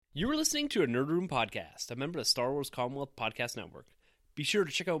You are listening to a Nerd Room podcast, a member of the Star Wars Commonwealth Podcast Network. Be sure to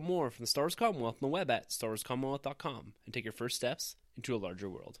check out more from the Star Wars Commonwealth on the web at starwarscommonwealth.com and take your first steps into a larger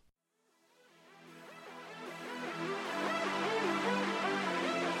world.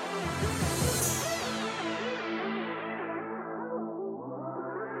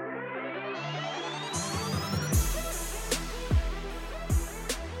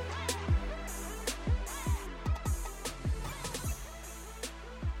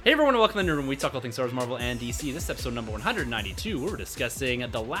 Hey everyone, and welcome to the Nerd Room. We talk all things Star Wars, Marvel, and DC. This is episode number 192. We're discussing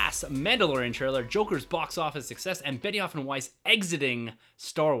the last Mandalorian trailer, Joker's box office success, and Benioff and Weiss exiting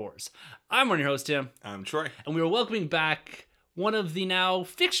Star Wars. I'm one of your hosts, Tim. I'm Troy. And we are welcoming back one of the now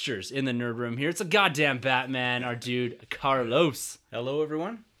fixtures in the Nerd Room here. It's a goddamn Batman, our dude, Carlos. Hello,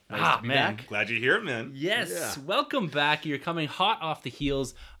 everyone. Nice to be man. back. Glad you're here, man. Yes, welcome back. You're coming hot off the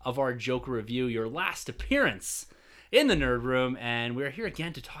heels of our Joker review, your last appearance in the Nerd Room, and we're here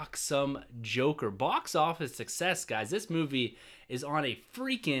again to talk some Joker. Box office success, guys. This movie is on a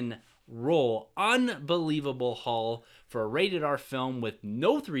freaking roll. Unbelievable haul for a rated R film with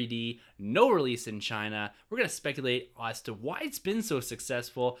no 3D, no release in China. We're going to speculate as to why it's been so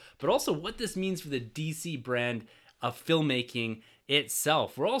successful, but also what this means for the DC brand of filmmaking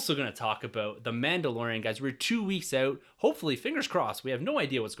itself. We're also going to talk about The Mandalorian, guys. We're 2 weeks out. Hopefully, fingers crossed. We have no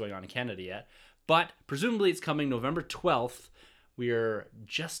idea what's going on in Canada yet. But presumably it's coming November 12th. We are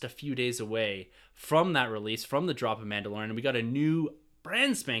just a few days away from that release, from the drop of Mandalorian. And we got a new,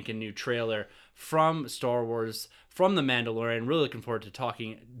 brand spanking new trailer from Star Wars, from The Mandalorian. Really looking forward to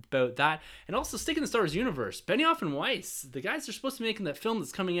talking about that. And also sticking in the Star Wars universe. Benioff and Weiss, the guys are supposed to be making that film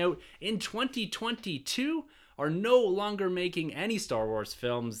that's coming out in 2022, are no longer making any Star Wars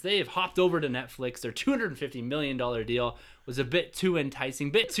films. They have hopped over to Netflix. Their $250 million deal was a bit too enticing,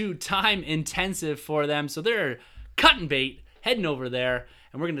 bit too time intensive for them. So they're cutting bait, heading over there,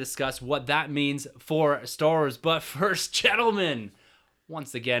 and we're going to discuss what that means for Star Wars. But first, gentlemen,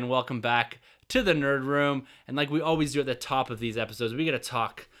 once again, welcome back to the Nerd Room. And like we always do at the top of these episodes, we got to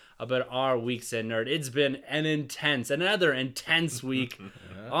talk about our weeks in Nerd. It's been another intense week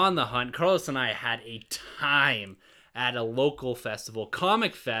on the hunt. Carlos and I had a time at a local festival,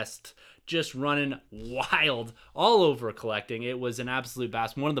 Comic Fest, just running wild all over collecting. It was an absolute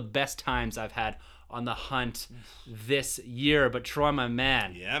blast. One of the best times I've had on the hunt this year. But Troy, my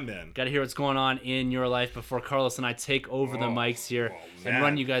man. Yeah, man. Got to hear what's going on in your life before Carlos and I take over the mics here and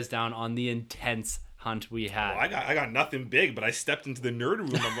run you guys down on the intense hunt we had. Well, I got nothing big, but I stepped into the Nerd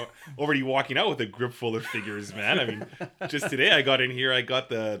Room. I'm already walking out with a grip full of figures, man. I mean, just today I got in here. I got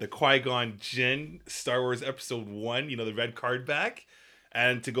the Qui-Gon Jinn Star Wars Episode 1, the red card back.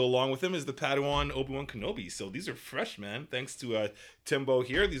 And to go along with them is the Padawan Obi-Wan Kenobi. So these are fresh, man. Thanks to Timbo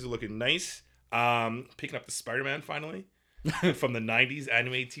here. These are looking nice. Picking up the Spider-Man finally from the 90s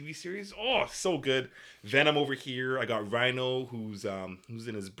anime TV series. Oh, so good. Venom over here. I got Rhino, who's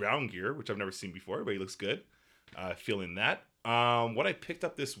in his brown gear, which I've never seen before, but he looks good. Feeling that. What I picked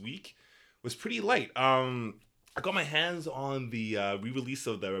up this week was pretty light. I got my hands on the re-release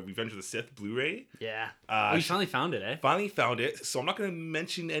of the Revenge of the Sith Blu-ray. Yeah. You finally found it, eh? Finally found it. So I'm not going to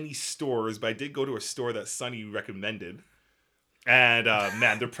mention any stores, but I did go to a store that Sonny recommended. And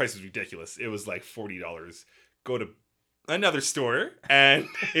man, their price was ridiculous. It was like $40. Go to another store, and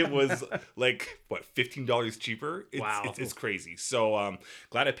it was like, what, $15 cheaper? Wow. It's crazy. So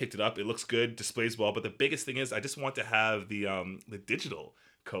glad I picked it up. It looks good, displays well. But the biggest thing is I just want to have the digital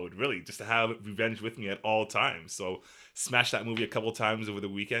code, really, just to have Revenge with me at all times. So smashed that movie a couple times over the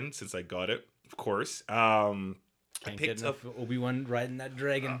weekend since I got it, of course. Can't get enough Obi-Wan riding that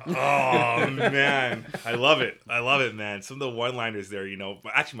dragon. Oh, man. I love it, man. Some of the one-liners there,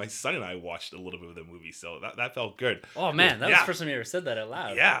 Actually, my son and I watched a little bit of the movie, so that felt good. Oh, man. That was the first time you ever said that out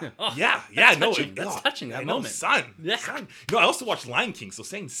loud. Yeah. Oh, yeah. That's touching, that moment. Son. Yeah. Son. I also watched Lion King, so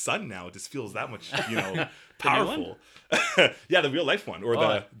saying son now just feels that much, powerful. Yeah, the real-life one, or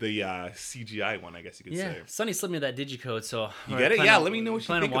the CGI one, I guess you could say. Yeah, Sonny slipped me that digicode, so... You get it? Yeah, let me know what you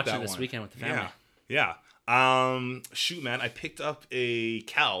think of that one. Plan on watching it this weekend with the family. Yeah. Shoot, man, I picked up a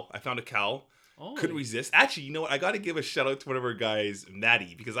cowl. I found a cowl. Oh. Couldn't resist. Actually, you know what? I got to give a shout out to one of our guys,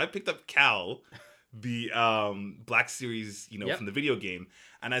 Maddie, because I picked up Cal, the Black Series, from the video game,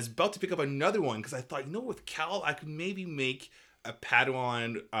 and I was about to pick up another one because I thought, with Cal, I could maybe make a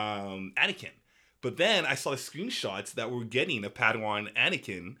Padawan Anakin. But then I saw the screenshots that were getting a Padawan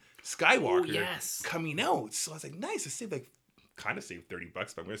Anakin Skywalker coming out. So I was like, nice. I kind of saved $30,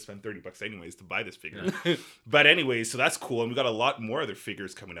 but I'm going to spend $30 anyways to buy this figure. But anyways, so that's cool. And we got a lot more other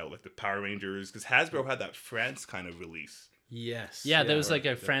figures coming out, like the Power Rangers, because Hasbro had that France kind of release. Yes. Yeah, there was like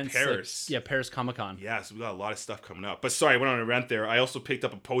a France, Paris. Paris Comic Con. Yeah, so we got a lot of stuff coming up. But sorry, I went on a rant there. I also picked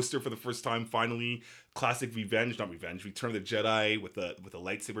up a poster for the first time, finally. Classic Return of the Jedi with a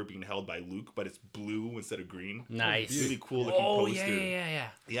lightsaber being held by Luke, but it's blue instead of green. Nice. Really cool looking poster. Yeah.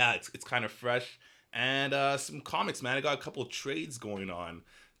 Yeah, it's kind of fresh. And some comics, man. I got a couple of trades going on.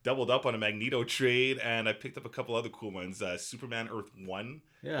 Doubled up on a Magneto trade, and I picked up a couple other cool ones. Superman Earth 1,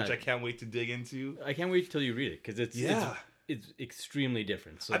 which I can't wait to dig into. I can't wait till you read it, because it's extremely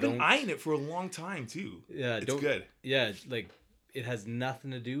different. So I've been eyeing it for a long time, too. Yeah, it's good. Yeah, like, it has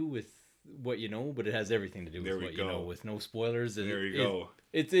nothing to do with what you know, but it has everything to do with what you know, with no spoilers. And there you go.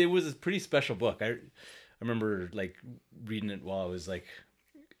 It was a pretty special book. I remember, like, reading it while I was, like,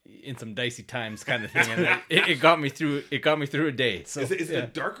 in some dicey times kind of thing, and it got me through a day. So is it a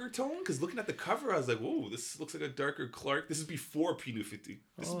darker tone? Because looking at the cover, I was like, whoa, this looks like a darker Clark. This is before New 52.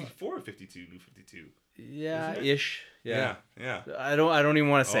 This is before New 52. Yeah, ish. Yeah. I don't even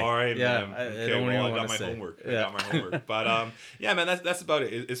want to say. All right, yeah, man. I got my homework. But yeah, man, that's about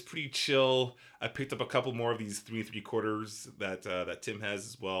it. It's pretty chill. I picked up a couple more of these 3 3/4 that Tim has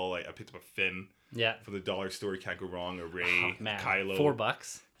as well. I picked up a Finn. Yeah. For the dollar store, you can't go wrong. A Ray, Kylo.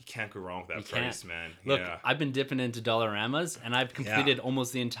 $4. You can't go wrong with that price, man. Look, I've been dipping into Dollaramas, and I've completed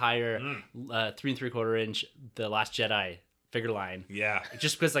almost the entire 3 3/4 inch The Last Jedi figure line. Yeah.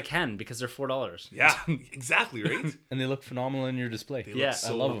 Just because I can, because they're $4. Yeah, exactly, right? And they look phenomenal in your display. They look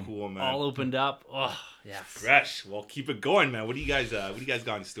so I love cool, them. man. All opened up. Oh, yeah. Fresh. Well, keep it going, man. What do you guys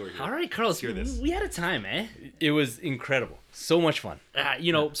got in store here? All right, Carlos, we had a time, eh? It was incredible. So much fun.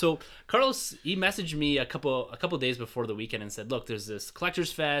 So Carlos, he messaged me a couple days before the weekend and said, look, there's this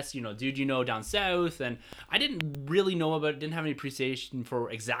collector's fest, dude, down south. And I didn't really know about it, didn't have any appreciation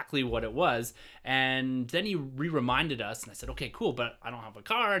for exactly what it was. And then he reminded us, and I said, okay, cool, but I don't have a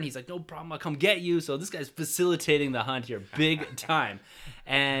car. And he's like, no problem, I'll come get you. So this guy's facilitating the hunt here big time.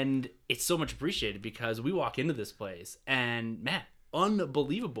 And it's so much appreciated, because we walk into this place and, man,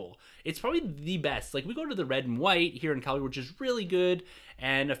 unbelievable. It's probably the best. Like, we go to the Red and White here in Calgary, which is really good,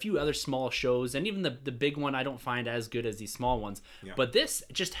 and a few other small shows, and even the big one I don't find as good as these small ones. Yeah. But this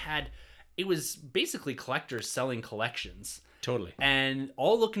just it was basically collectors selling collections. Totally. And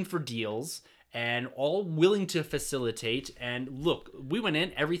all looking for deals and all willing to facilitate. And look, we went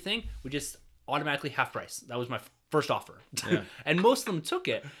in, everything, we just automatically half price. That was my first offer. Yeah. And most of them took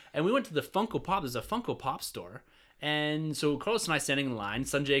it. And we went to the Funko Pop. There's a Funko Pop store. And so Carlos and I standing in line.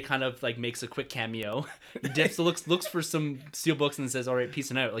 Sanjay kind of like makes a quick cameo. He dips, looks for some steel books and says, all right, peace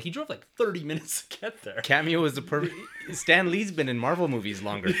and out. Like, he drove like 30 minutes to get there. Cameo is the perfect... Stan Lee's been in Marvel movies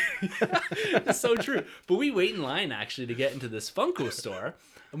longer. That's so true. But we wait in line actually to get into this Funko store.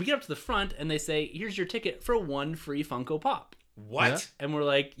 And we get up to the front and they say, here's your ticket for 1 free Funko Pop. What? Yeah. And we're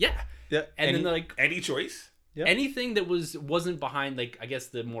like, yeah. And then they're like... Any choice? Yeah. Anything that wasn't behind, like, I guess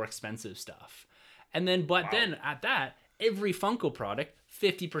the more expensive stuff. And then, then at that, every Funko product,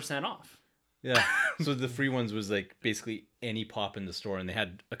 50% off. Yeah. So the free ones was like basically any pop in the store, and they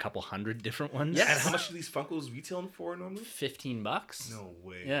had a couple hundred different ones. Yeah. And how much do these Funkos retailing for normally? $15. No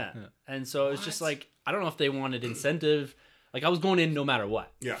way. Yeah. And so it's just like, I don't know if they wanted incentive. Like, I was going in no matter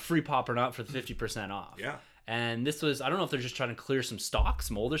what. Yeah. Free pop or not for the 50% off. Yeah. And this was, I don't know if they're just trying to clear some stock,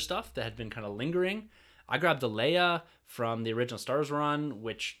 some older stuff that had been kind of lingering. I grabbed the Leia from the original Star Wars run,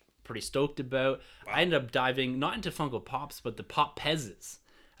 which pretty stoked about. Wow. I ended up diving not into Funko Pops, but the Pop Pezzes.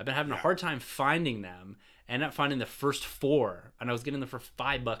 I've been having a hard time finding them. I ended up finding the first 4, and I was getting them for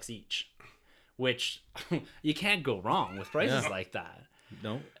 $5 each, which you can't go wrong with prices like that.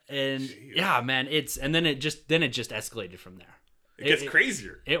 No. And man, then it just escalated from there. It gets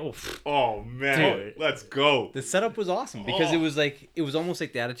crazier. Oh man, dude. Let's go. The setup was awesome because it was almost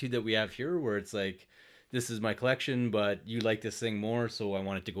like the attitude that we have here, where it's like, this is my collection, but you like this thing more, so I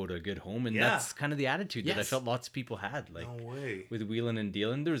want it to go to a good home. And that's kind of the attitude that I felt lots of people had. Like, no way. With wheeling and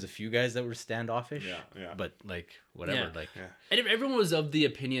dealing, there was a few guys that were standoffish. Yeah. But like, whatever. And everyone was of the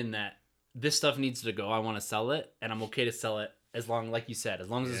opinion that this stuff needs to go. I want to sell it, and I'm okay to sell it as long, like you said, as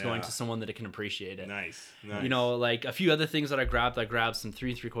long as it's going to someone that can appreciate it. Nice. Like a few other things that I grabbed some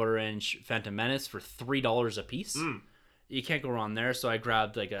 3 3/4 inch Phantom Menace for $3 a piece. You can't go wrong there. So I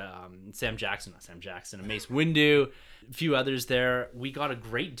grabbed like a a Mace Windu, a few others there. We got a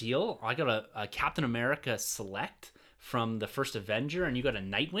great deal. I got a Captain America Select from the first Avenger, and you got a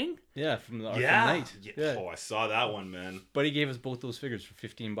Nightwing. Yeah, from the Arkham Knight. Yeah. Oh, I saw that one, man. But he gave us both those figures for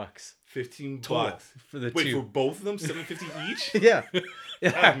 $15. $15 for the Wait, two. for both of them, $7.50 each? Yeah.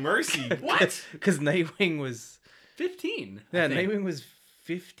 God, mercy. What? Because Nightwing was 15. Yeah, Nightwing was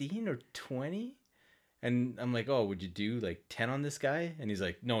 15 or 20. And I'm like, oh, would you do like 10 on this guy? And he's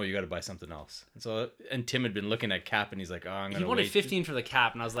like, no, you got to buy something else. And Tim had been looking at cap, and he's like, oh, I'm gonna. He wanted wait. 15 for the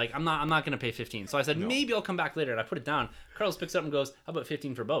cap, and I was like, I'm not gonna pay 15. So I said, maybe I'll come back later. And I put it down. Carlos picks it up and goes, how about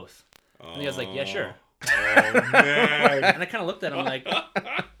 15 for both? And the guy's like, yeah, sure. Oh man. And I kind of looked at him like,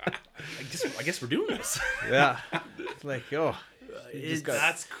 I guess we're doing this. Yeah. It's like, oh.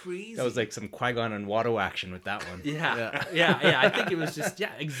 That's crazy. That was like some Qui-Gon and Watto action with that one. Yeah. I think it was just,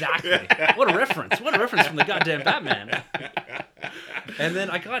 exactly. What a reference from the goddamn Batman. And then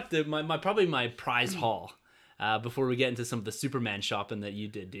I got probably my prize haul, before we get into some of the Superman shopping that you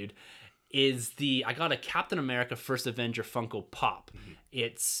did, dude, I got a Captain America First Avenger Funko Pop. Mm-hmm.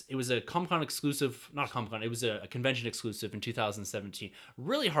 It was a Comic-Con exclusive, not a Comic-Con, it was a convention exclusive in 2017.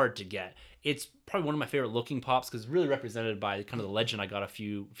 Really hard to get. It's probably one of my favorite looking pops because it's really represented by kind of the legend I got a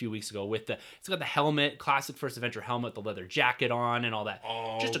few weeks ago it's got the helmet, classic First Avenger helmet, the leather jacket on and all that.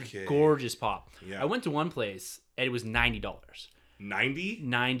 Just a gorgeous pop. Yeah. I went to one place and it was $90.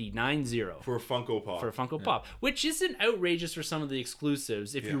 90 for a Funko Pop. For a Funko Pop, which isn't outrageous for some of the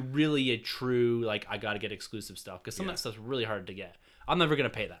exclusives if you're really a true, like, I gotta get exclusive stuff, because some of that stuff's really hard to get. I'm never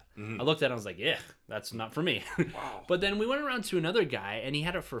gonna pay that. I looked at it and I was like, yeah, that's not for me. Wow. But then we went around to another guy and he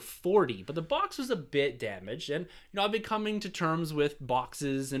had it for $40, but the box was a bit damaged. And I've been coming to terms with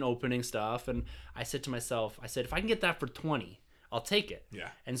boxes and opening stuff, and I said to myself, if I can get that for $20, I'll take it. Yeah.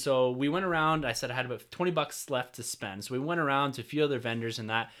 And so we went around. I said I had about $20 left to spend. So we went around to a few other vendors and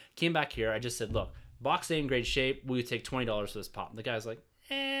that. Came back here. I just said, look, box ain't in great shape. We would take $20 for this pop. And the guy's like,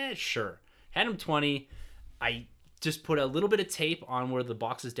 sure. Had him 20. I just put a little bit of tape on where the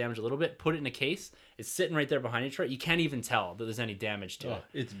box is damaged a little bit. Put it in a case. It's sitting right there behind each other. You can't even tell that there's any damage to it.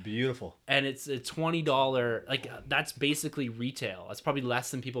 It's beautiful. And it's a $20. Like, that's basically retail. That's probably less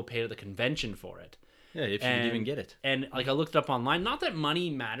than people paid at the convention for it. Yeah, if you could even get it. And like, I looked it up online. Not that money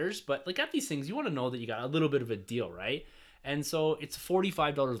matters, but like at these things, you want to know that you got a little bit of a deal, right? And so it's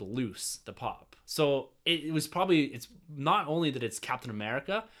 $45 loose, the pop. So it's not only that it's Captain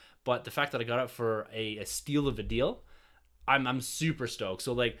America, but the fact that I got it for a steal of a deal. I'm super stoked.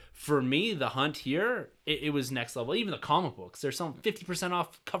 So like, for me, the hunt here, it was next level. Even the comic books, there's some 50%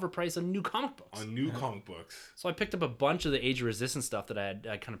 off cover price on new comic books. Comic books. So I picked up a bunch of the Age of Resistance stuff that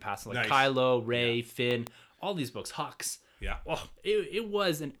I kind of passed on, like nice. Kylo, Rey, Finn, all these books, Hux. Yeah. Oh, it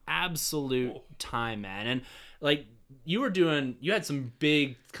was an absolute time, man. And like, you had some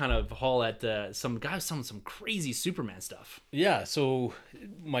big kind of haul at some guys selling some crazy Superman stuff. Yeah, so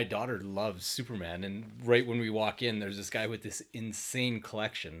my daughter loves Superman, and right when we walk in, there's this guy with this insane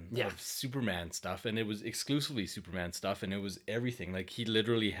collection of Superman stuff, and it was exclusively Superman stuff, and it was everything. Like, he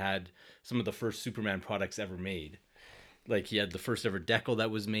literally had some of the first Superman products ever made. Like, he had the first ever decal that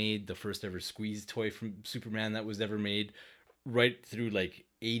was made, the first ever squeeze toy from Superman that was ever made, right through like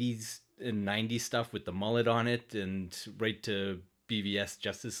 80s and 90s stuff with the mullet on it, and right to BVS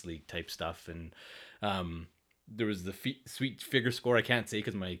Justice League type stuff. And there was the sweet figure score. I can't say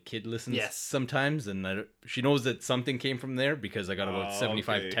because my kid listens sometimes, and she knows that something came from there because I got about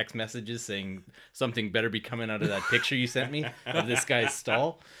 75 text messages saying something better be coming out of that picture you sent me of this guy's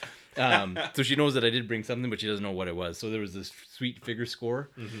stall. So she knows that I did bring something, but she doesn't know what it was. So there was this sweet figure score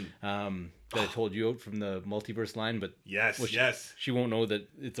that I told you out from the multiverse line, but she won't know that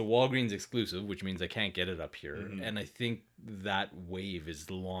it's a Walgreens exclusive, which means I can't get it up here. And I think that wave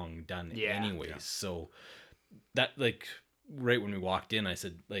is long done anyways. So that, like, right when we walked in, I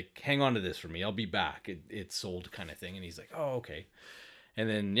said, like, hang on to this for me. I'll be back. It's sold, kind of thing. And he's like, oh, okay. And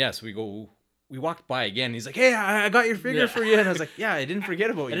then, so we walked by again. He's like, hey, I got your figure for you. And I was like, yeah, I didn't forget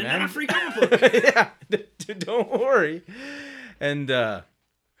about you, man. And a free comic book. Don't worry. And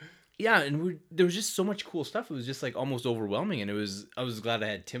and there was just so much cool stuff. It was just like almost overwhelming. And I was glad I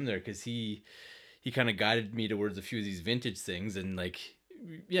had Tim there because he kind of guided me towards a few of these vintage things. And like,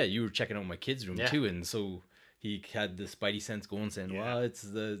 you were checking out my kids' room too. And so he had the spidey sense going, saying, well, it's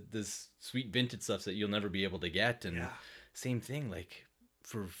this sweet vintage stuff that you'll never be able to get. And same thing, like,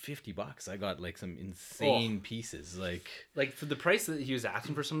 for $50 I got like some insane pieces, like for the price that he was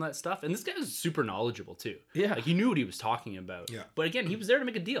asking for some of that stuff. And this guy was super knowledgeable too. Like, he knew what he was talking about. But again, he was there to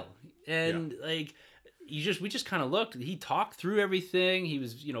make a deal. And like, we just kind of looked. He talked through everything. He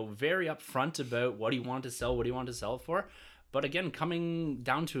was, very upfront about what he wanted to sell it for. But again, coming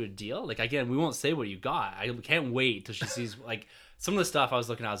down to a deal, like, again, we won't say what you got. I can't wait till she sees, like, some of the stuff I was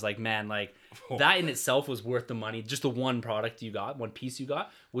looking at. I was like, man, like, that in itself was worth the money. Just the one product you got, one piece you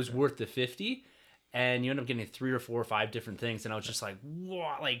got, was worth the $50. And you end up getting 3 or 4 or 5 different things. And I was just like,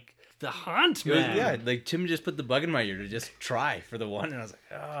 what? Like, the hunt, man. Like, Tim just put the bug in my ear to just try for the one. And I was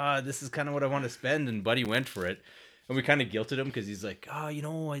like, this is kind of what I want to spend. And Buddy went for it. And we kind of guilted him because he's like,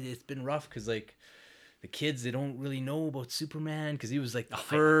 it's been rough because, like, the kids, they don't really know about Superman because he was like the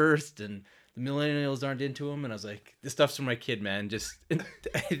first, and the millennials aren't into him. And I was like, this stuff's for my kid, man. Just,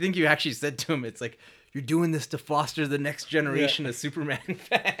 I think you actually said to him, it's like, you're doing this to foster the next generation of Superman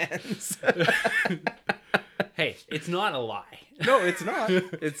fans. Hey, it's not a lie. No, it's not.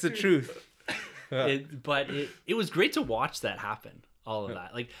 It's the truth. But it was great to watch that happen. All of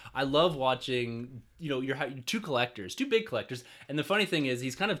that. Like, I love watching, you're two big collectors. And the funny thing is,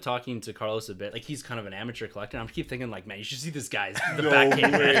 he's kind of talking to Carlos a bit. Like, he's kind of an amateur collector. And I keep thinking, like, man, you should see this guy's the back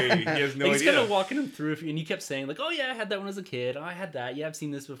cave. He has no He's idea. kind of walking him through. And you kept saying, like, oh, yeah, I had that when I was a kid. Oh, I had that. Yeah, I've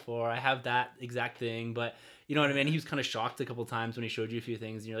seen this before. I have that exact thing. But, you know what I mean? He was kind of shocked a couple times when he showed you a few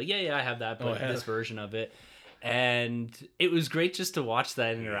things. And you're like, yeah, I have that, but this version of it. And it was great just to watch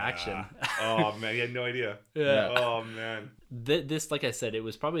that interaction. Yeah. Oh, man, he had no idea. Yeah. Oh, man. This, like I said, it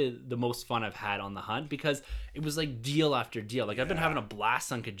was probably the most fun I've had on the hunt because it was like deal after deal. Like, I've been having a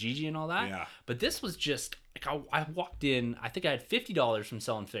blast on Kijiji and all that. Yeah. But this was just, like, I walked in, I think I had $50 from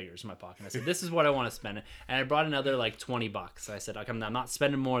selling figures in my pocket. I said, this is what I want to spend. And I brought another, like, $20. I said, I'm not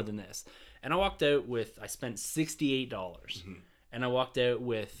spending more than this. And I walked out I spent $68. Mm-hmm. And I walked out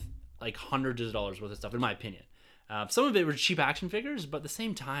with, like, hundreds of dollars worth of stuff, in my opinion. Some of it were cheap action figures, but at the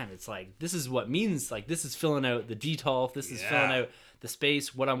same time, it's like, this is what means, like, this is filling out the detolf, this is filling out the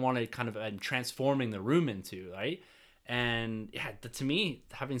space, what I want to kind of transforming the room into, right? And yeah, to me,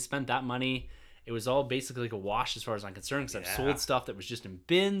 having spent that money, it was all basically like a wash as far as I'm concerned, because I've sold stuff that was just in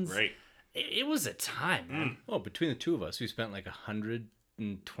bins. Right. It was a time, man. Well, between the two of us, we spent like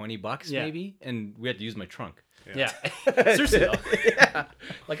 $120 maybe, and we had to use my trunk. Yeah. Seriously though.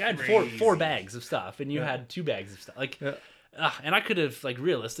 Like, I had four bags of stuff, and you had 2 bags of stuff. Like, and I could have, like,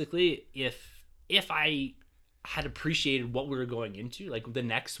 realistically, if I had appreciated what we were going into, like the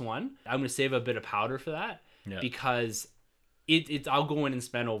next one, I'm gonna save a bit of powder for that because I'll go in and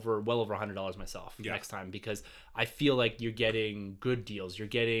spend well over $100 myself next time, because I feel like you're getting good deals. You're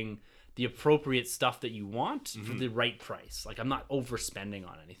getting the appropriate stuff that you want for the right price. Like, I'm not overspending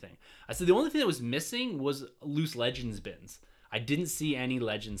on anything. I said the only thing that was missing was loose Legends bins. I didn't see any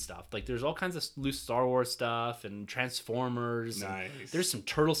Legend stuff. Like, there's all kinds of loose Star Wars stuff and Transformers. Nice. And there's some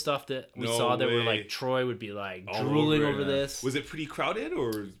turtle stuff that we saw that were like, Troy would be like All drooling over this. Was it pretty crowded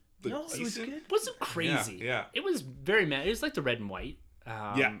or? No, it was good. It wasn't crazy. Yeah. It was it was like the red and white.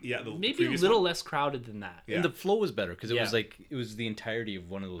 Maybe a little less crowded than that. And the flow was better because it was the entirety of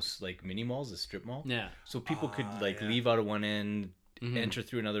one of those like mini malls, a strip mall. Yeah. So people could leave out of one end, enter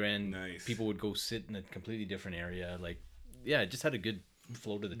through another end. Nice. People would go sit in a completely different area. Like, it just had a good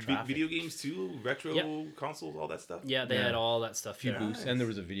flow to the traffic. Video games too, retro consoles, all that stuff. Yeah, they had all that stuff. A few booths, and there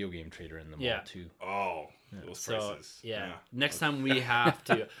was a video game trader in the mall too. Oh, those prices. Next time we have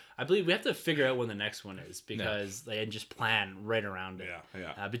to, I believe we have to figure out when the next one is, because they just plan right around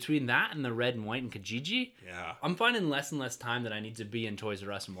it. Between that and the red and white and Kijiji, I'm finding less and less time that I need to be in Toys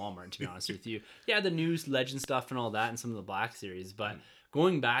R Us and Walmart, to be honest with you. Yeah, the new Legend stuff and all that, and some of the Black Series, but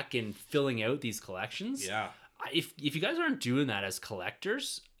going back and filling out these collections. If you guys aren't doing that as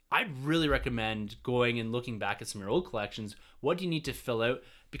collectors, I'd really recommend going and looking back at some of your old collections. What do you need to fill out?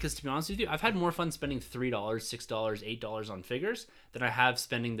 Because to be honest with you, I've had more fun spending $3, $6, $8 on figures than I have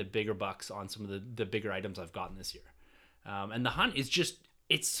spending the bigger bucks on some of the bigger items I've gotten this year. And the hunt is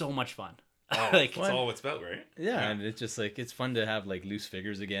it's so much fun. Like, that's all it's about, right? And it's just like, it's fun to have like loose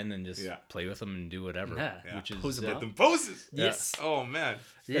figures again and just play with them and do whatever. Which is get them poses. Yes. Oh man.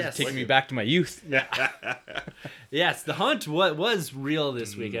 Yes. Taking me back to my youth. Yes, the hunt was real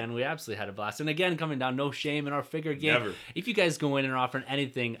this weekend. We absolutely had a blast. And again, coming down, no shame in our figure game. Never. If you guys go in and are offering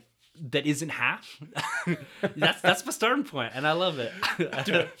anything that isn't half, that's my starting point, and I love it.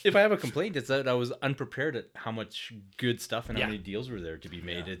 If I have a complaint, it's that I was unprepared at how much good stuff and how many deals were there to be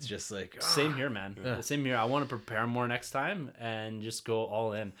made. It's just like same here, man. Same here. I want to prepare more next time and just go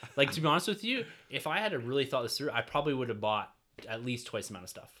all in. Like, to be honest with you, if I had really thought this through, I probably would have bought at least twice the amount of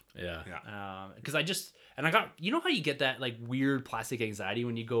stuff. Because I got, you know how you get that like weird plastic anxiety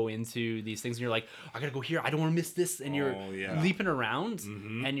when you go into these things and you're like, I gotta go here, I don't want to miss this, and you're leaping around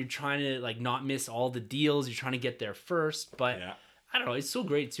and you're trying to like not miss all the deals, you're trying to get there first, but I don't know, it's so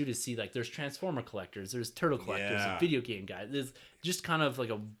great too to see like there's Transformer collectors, there's turtle collectors, and video game guys. There's just kind of like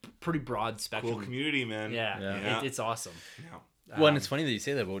a pretty broad spectrum. Cool community, man. It's awesome. Well, and it's funny that you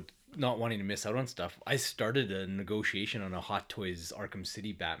say that about not wanting to miss out on stuff. I started a negotiation on a Hot Toys Arkham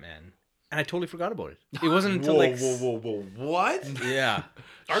City Batman, and I totally forgot about it. It wasn't until whoa, what? Yeah.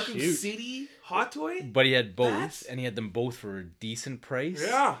 Arkham City Hot Toy? But he had both, and he had them both for a decent price.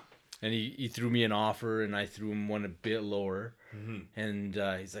 Yeah. And he threw me an offer, and I threw him one a bit lower. And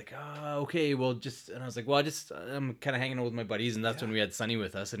he's like, okay, well, and I was like, well, I'm kind of hanging out with my buddies, and that's when we had Sonny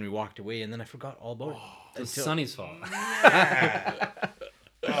with us, and we walked away, and then I forgot all about it. It's Sonny's fault.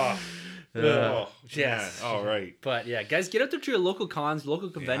 Yes. All right. But yeah, guys, get out there to your local cons, local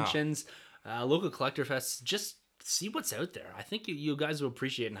conventions, local collector fests. Just see what's out there. I think you guys will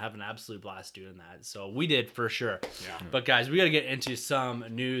appreciate and have an absolute blast doing that. So we did for sure. Yeah. But guys, we got to get into some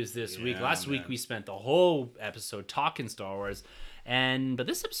news this week. Last week we spent the whole episode talking Star Wars. But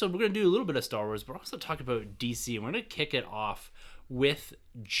this episode we're going to do a little bit of Star Wars, but we're also talking about DC. And we're going to kick it off with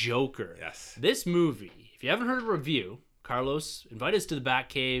Joker. Yes. This movie, if you haven't heard a review, Carlos invited us to the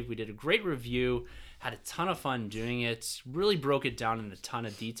Batcave. We did a great review, had a ton of fun doing it, really broke it down in a ton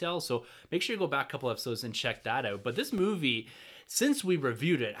of detail. So make sure you go back a couple episodes and check that out. But this movie, since we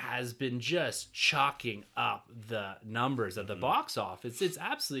reviewed it, has been just chalking up the numbers at the box office. It's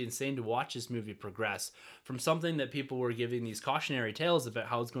absolutely insane to watch this movie progress from something that people were giving these cautionary tales about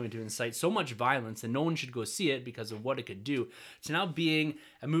how it's going to incite so much violence and no one should go see it because of what it could do, to now being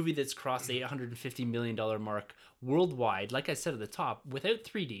a movie that's crossed the $850 million mark worldwide, like I said at the top, without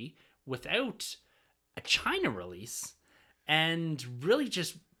 3D, without a China release, and really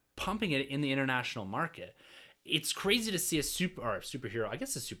just pumping it in the international market. It's crazy to see a superhero, I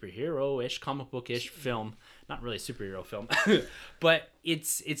guess a superhero-ish, comic book-ish film, not really a superhero film, but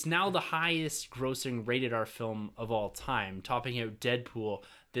it's now the highest grossing rated R film of all time, topping out Deadpool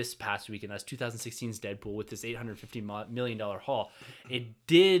this past weekend. That's 2016's Deadpool with this $850 million haul. It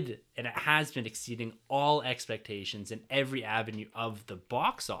did, and it has been exceeding all expectations in every avenue of the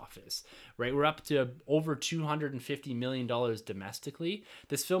box office, right? We're up to over $250 million domestically.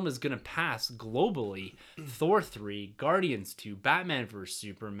 This film is going to pass globally Thor 3, Guardians 2, Batman vs.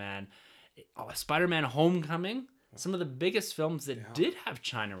 Superman, Spider-Man Homecoming, some of the biggest films that did have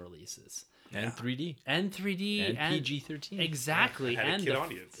China releases. And 3D. And 3D. And PG-13. Exactly. Had a and kid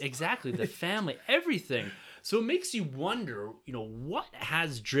audience. Exactly. The family, everything. So it makes you wonder, what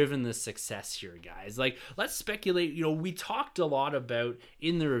has driven the success here, guys? Like, let's speculate. We talked a lot about,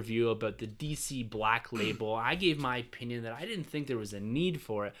 in the review, about the DC Black Label. I gave my opinion that I didn't think there was a need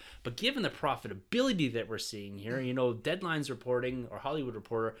for it. But given the profitability that we're seeing here, Deadline's reporting, or Hollywood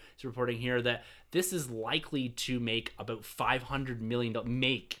Reporter is reporting here, that this is likely to make about $500 million,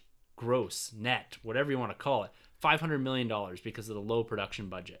 gross, net, whatever you want to call it, $500 million because of the low production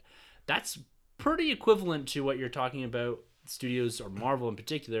budget. That's pretty equivalent to what you're talking about studios, or Marvel in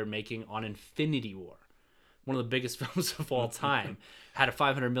particular, making on Infinity War. One of the biggest films of all time. Had a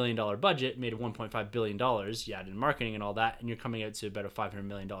 $500 million budget, made $1.5 billion. You add in marketing and all that, and you're coming out to about a $500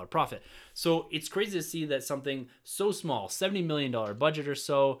 million profit. So it's crazy to see that something so small, $70 million budget or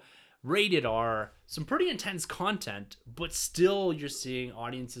so, rated R, some pretty intense content, but still you're seeing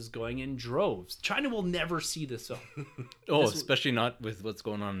audiences going in droves. China will never see this film. Especially not with what's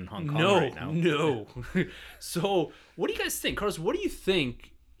going on in Hong Kong right now. No. So what do you guys think? Carlos, what do you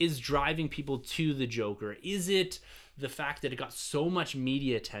think is driving people to the Joker? Is it the fact that it got so much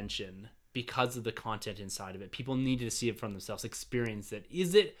media attention because of the content inside of it? People needed to see it for themselves, experience it.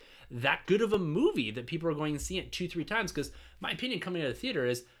 Is it that good of a movie that people are going to see it 2-3 times? Because my opinion coming out of the theater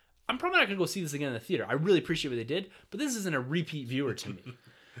is, I'm probably not going to go see this again in the theater. I really appreciate what they did, but this isn't a repeat viewer to me.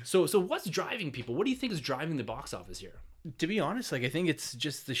 So what's driving people? What do you think is driving the box office here? To be honest, I think it's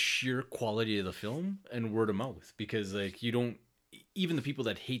just the sheer quality of the film and word of mouth, because even the people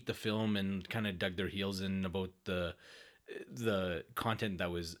that hate the film and kind of dug their heels in about the content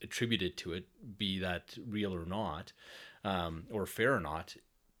that was attributed to it, be that real or not, or fair or not,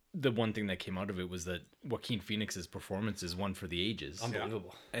 the one thing that came out of it was that Joaquin Phoenix's performance is one for the ages.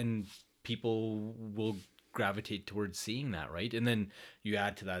 Unbelievable. And people will gravitate towards seeing that, right? And then you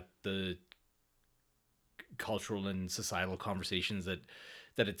add to that the cultural and societal conversations that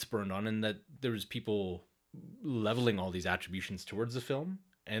it spurned on, and that there was people leveling all these attributions towards the film,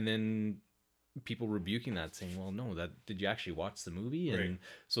 and then people rebuking that, saying, well, no, did you actually watch the movie? And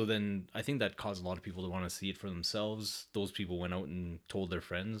so then I think that caused a lot of people to want to see it for themselves. Those people went out and told their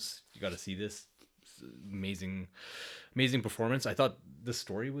friends, you got to see this. Amazing performance. I thought the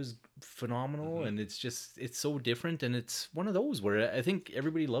story was phenomenal, and it's so different, and it's one of those where I think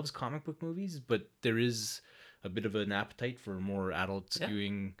everybody loves comic book movies, but there is a bit of an appetite for more adult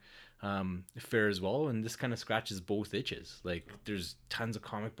skewing fare as well, and this kind of scratches both itches. Like, there's tons of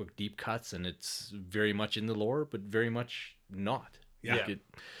comic book deep cuts, and it's very much in the lore, but very much not.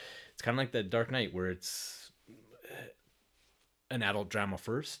 It's kind of like that Dark Knight, where it's an adult drama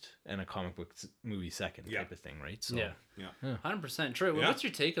first and a comic book movie second type of thing, right? So yeah. 100%. Troy, Yeah. what's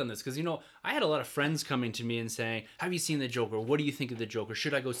your take on this? Because, you know, I had a lot of friends coming to me and saying, have you seen the Joker? What do you think of the Joker?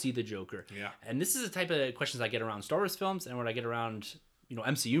 Should I go see the Joker? Yeah. And this is the type of questions I get around Star Wars films and what I get around, you know,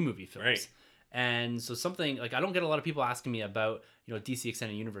 MCU movie films. Right. And so something like I don't get a lot of people asking me about, you know, DC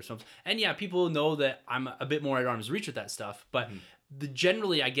Extended Universe films. And yeah, people know that I'm a bit more at arm's reach with that stuff. But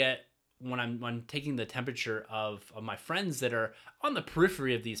generally I get when I'm taking the temperature of my friends that are on the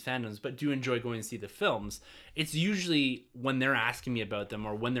periphery of these fandoms but do enjoy going to see the films, it's usually when they're asking me about them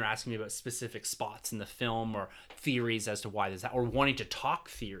or when they're asking me about specific spots in the film or theories as to why there's that, or wanting to talk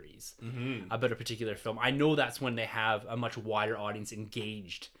theories about a particular film. I know that's when they have a much wider audience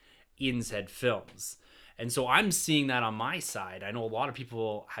engaged in said films. And so I'm seeing that on my side. I know a lot of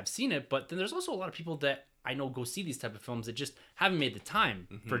people have seen it, but then there's also a lot of people that I know go see these type of films that just haven't made the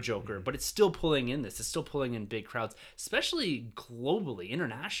time for Joker, but it's still pulling in this. It's still pulling in big crowds, especially globally,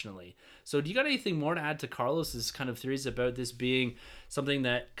 internationally. So do you got anything more to add to Carlos's kind of theories about this being something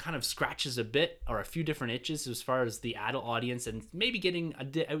that kind of scratches a bit or a few different itches as far as the adult audience and maybe getting a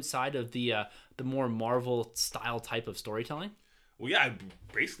bit outside of the more Marvel style type of storytelling? Well, yeah, I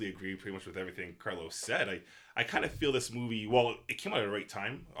basically agree pretty much with everything Carlos said. I kind of feel this movie, well, it came out at the right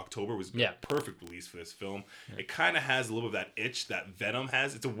time. October was a perfect release for this film. It kind of has a little bit of that itch that Venom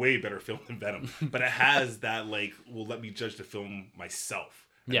has. It's a way better film than Venom, but it has that, like, well, let me judge the film myself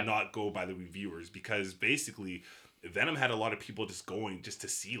and not go by the reviewers, because basically Venom had a lot of people just going just to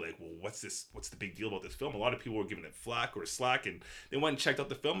see, like, well, what's the big deal about this film? A lot of people were giving it flack or slack, and they went and checked out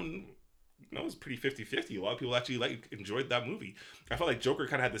the film, and it was pretty 50-50. A lot of people actually enjoyed that movie. I felt like Joker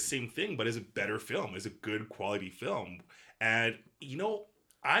kind of had the same thing, but is a better film, is a good quality film. And, you know,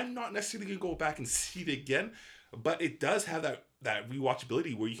 I'm not necessarily going to go back and see it again, but it does have that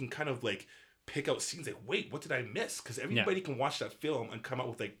rewatchability where you can kind of like pick out scenes like, wait, what did I miss? Because everybody can watch that film and come out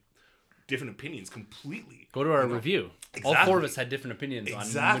with like different opinions completely. Go to our review. Exactly. All four of us had different opinions on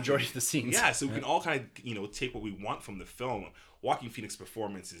the majority of the scenes. Yeah, so we can all kind of, take what we want from the film. Joaquin Phoenix's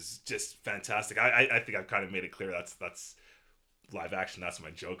performance is just fantastic. I think I've kind of made it clear that's live action. That's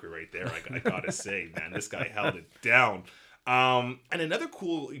my Joker right there. I gotta say, man, this guy held it down. And another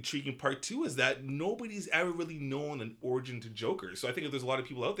cool, intriguing part too is that nobody's ever really known an origin to Joker. So I think that there's a lot of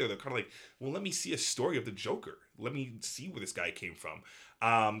people out there that are kind of like, well, let me see a story of the Joker. Let me see where this guy came from.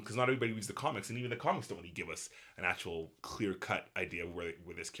 Because not everybody reads the comics, and even the comics don't really give us an actual clear-cut idea of where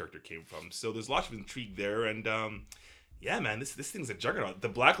this character came from. So there's lots of intrigue there, and yeah, man, this thing's a juggernaut. The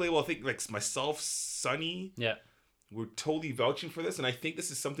Black Label, I think, like myself, Sonny, we're totally vouching for this, and I think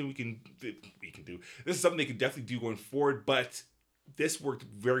this is something we can do. This is something they can definitely do going forward, but this worked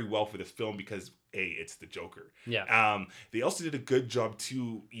very well for this film because it's the Joker. They also did a good job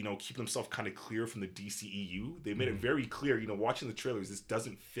to keep themselves kind of clear from the DCEU. They made it very clear, watching the trailers, this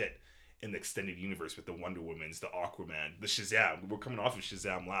doesn't fit in the extended universe with the Wonder Womans, the Aquaman, the Shazam. We're coming off of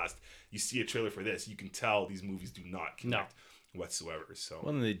Shazam last. You see a trailer for this, you can tell these movies do not connect whatsoever. So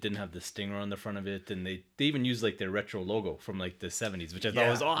they didn't have the stinger on the front of it, and they even used like their retro logo from like the 70s, which I thought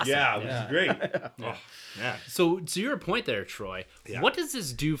was awesome. Which is great. So to your point there, Troy, what does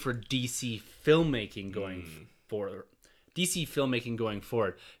this do for DC filmmaking going forward? DC filmmaking going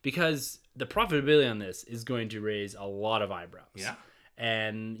forward, because the profitability on this is going to raise a lot of eyebrows.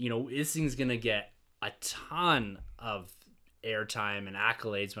 And this thing's gonna get a ton of airtime and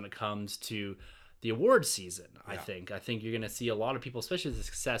accolades when it comes to the award season. I think you're gonna see a lot of people, especially with the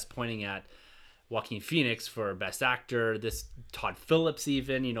success, pointing at Joaquin Phoenix for Best Actor. This Todd Phillips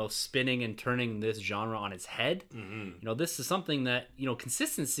even, spinning and turning this genre on its head. This is something that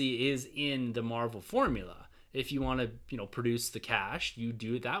consistency is in the Marvel formula. If you want to produce the cash, you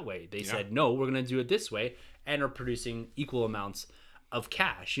do it that way. They said no, we're gonna do it this way, and are producing equal amounts of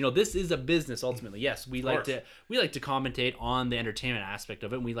cash. This is a business ultimately. Yes, we like to commentate on the entertainment aspect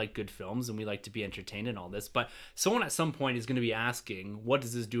of it, and we like good films, and we like to be entertained and all this, but someone at some point is going to be asking, what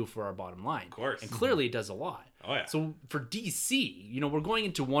does this do for our bottom line? Of course. And clearly it does a lot. So for DC, we're going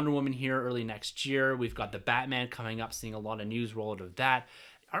into Wonder Woman here early next year. We've got the Batman coming up, seeing a lot of news roll out of that.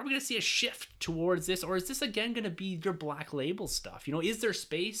 Are we going to see a shift towards this, or is this again going to be your Black Label stuff? Is there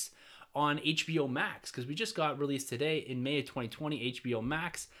space on HBO Max? Because we just got released today in May of 2020. HBO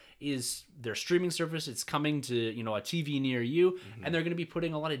Max is their streaming service. It's coming to a TV near you, and they're going to be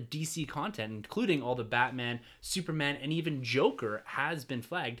putting a lot of DC content, including all the Batman, Superman, and even Joker has been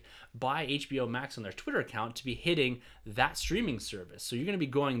flagged by HBO Max on their Twitter account to be hitting that streaming service. So you're going to be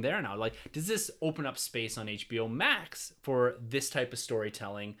going there now. Like, does this open up space on HBO Max for this type of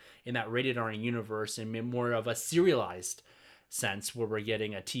storytelling in that rated R universe and more of a serialized sense where we're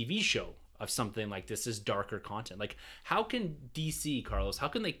getting a TV show of something like this darker content. Like, how can DC, Carlos, how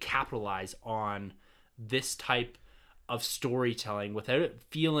can they capitalize on this type of storytelling without it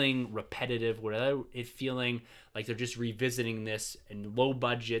feeling repetitive, without it feeling like they're just revisiting this in low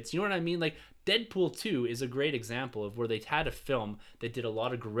budgets? You know what I mean? Like, Deadpool 2 is a great example of where they had a film that did a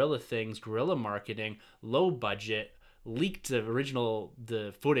lot of guerrilla things, guerrilla marketing, low budget, leaked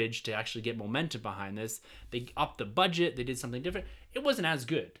the footage to actually get momentum behind this. They upped the budget. They did something different. It wasn't as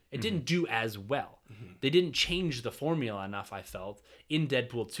good. It didn't do as well. They didn't change the formula enough, I felt, in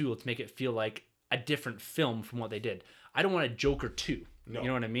Deadpool 2 to make it feel like a different film from what they did. I don't want a Joker 2. No. You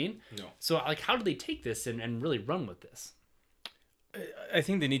know what I mean? No. So, like, how do they take this and really run with this? I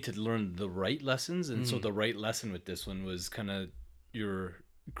think they need to learn the right lessons. And so the right lesson with this one was kind of your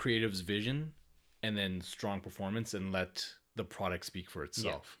creative's vision and then strong performance and let the product speak for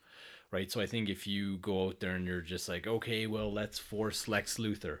itself. Yeah. Right? So I think if you go out there and you're just like, okay, well, let's force Lex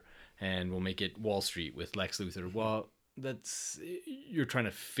Luthor and we'll make it Wall Street with Lex Luthor. Well, you're trying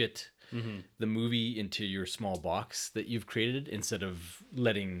to fit the movie into your small box that you've created instead of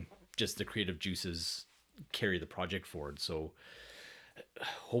letting just the creative juices carry the project forward. So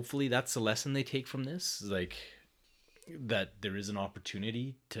hopefully that's the lesson they take from this, like that there is an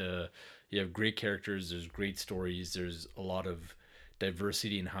opportunity to, you have great characters, there's great stories, there's a lot of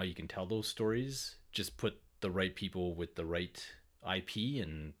diversity in how you can tell those stories. Just put the right people with the right IP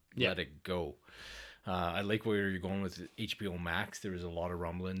and let it go. I like where you're going with HBO Max. There was a lot of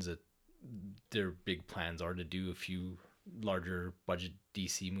rumblings that their big plans are to do a few larger budget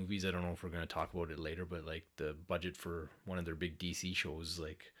DC movies. I don't know if we're going to talk about it later, but like the budget for one of their big DC shows,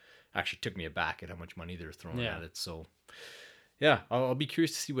 like, actually took me aback at how much money they're throwing at it. So yeah, I'll be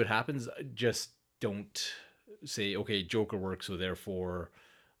curious to see what happens. Just don't say, okay, Joker works, so therefore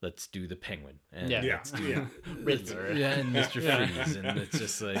let's do the Penguin and let's do Riddler. And Mr. Freeze, and it's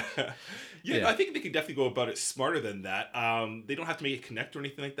just like I think they could definitely go about it smarter than that. They don't have to make it connect or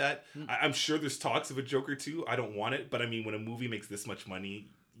anything like that. I'm sure there's talks of a Joker 2. I don't want it, but I mean, when a movie makes this much money,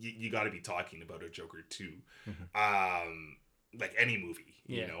 you got to be talking about a Joker 2. Like any movie,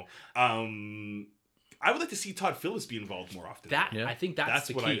 you know. I would like to see Todd Phillips be involved more often. I think that's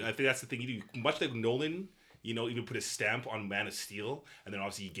the key. I think that's the thing. You do much like Nolan. You know, even put a stamp on Man of Steel, and then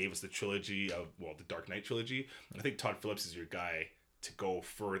obviously he gave us the trilogy of, the Dark Knight trilogy. I think Todd Phillips is your guy to go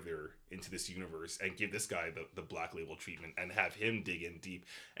further into this universe and give this guy the black label treatment and have him dig in deep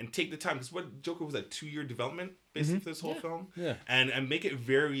and take the time, because what Joker was a 2-year development basically for this whole film, and make it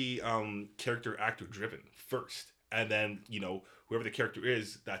very character actor driven first, and then whoever the character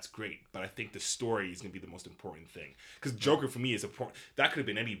is, that's great. But I think the story is going to be the most important thing. Because Joker, for me, is important. That could have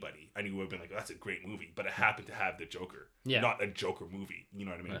been anybody. And you would have been like, oh, that's a great movie. But it happened to have the Joker. Not a Joker movie. You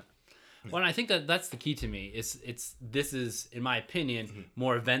know what I mean? Well, and I think that's the key to me. This is, in my opinion,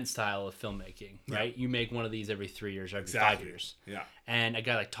 more event style of filmmaking, right? You make one of these every 3 years, every 5 years. Yeah. And a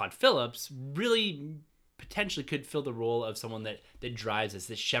guy like Todd Phillips really potentially could fill the role of someone that drives us,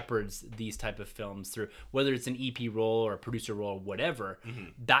 that shepherds these type of films through, whether it's an EP role or a producer role or whatever.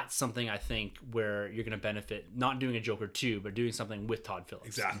 That's something I think where you're going to benefit, not doing a Joker 2, but doing something with Todd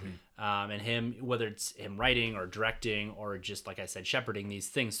Phillips. Exactly. And him, whether it's him writing or directing or just, like I said, shepherding these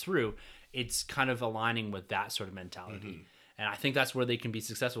things through, it's kind of aligning with that sort of mentality. And I think that's where they can be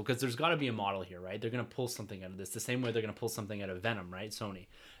successful, because there's got to be a model here, right? They're going to pull something out of this the same way they're going to pull something out of Venom, right?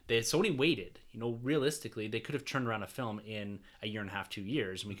 Sony waited. Realistically, they could have turned around a film in a year and a half, 2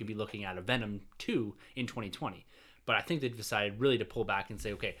 years, and we could be looking at a Venom 2 in 2020. But I think they decided really to pull back and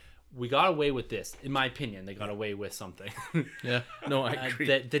say, okay, we got away with this. In my opinion, they got away with something. No, I agree.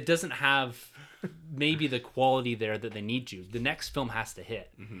 That doesn't have maybe the quality there that they need to. The next film has to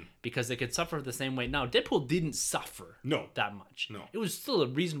hit, because they could suffer the same way. Now, Deadpool didn't suffer that much. No. It was still a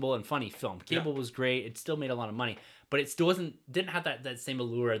reasonable and funny film. Cable was great. It still made a lot of money, but it still didn't have that same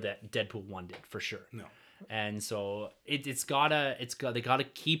allure that Deadpool 1 did, for sure. No. And so they gotta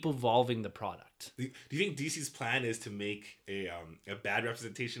keep evolving the product. Do you think DC's plan is to make a bad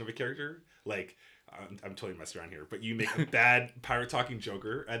representation of a character? Like, I'm totally messing around here, but you make a bad pirate talking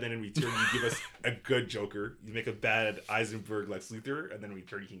Joker, and then in return you give us a good Joker. You make a bad Eisenberg Lex Luthor, and then in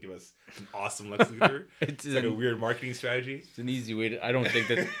return you can give us an awesome Lex Luthor. It's like a weird marketing strategy. It's an easy way to. I don't think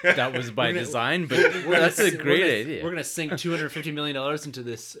that was by design, but that's a great idea. We're gonna sink $250 million into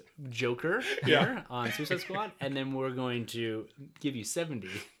this Joker here on Suicide Squad, and then we're going to give you 70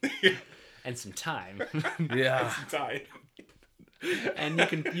 and some time. And some time. And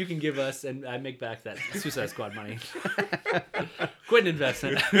you can give us, and I make back that Suicide Squad money. Quite an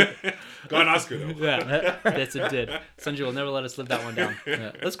investment. Got an Oscar though. That's it did. Sanjay will never let us live that one down.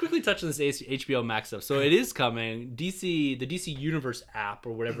 Let's quickly touch on this HBO Max stuff. So it is coming. The DC Universe app,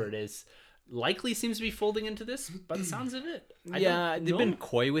 or whatever it is, likely seems to be folding into this by the sounds of it. They've been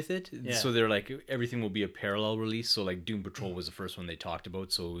coy with it. Yeah. So they're like, everything will be a parallel release. So like Doom Patrol was the first one they talked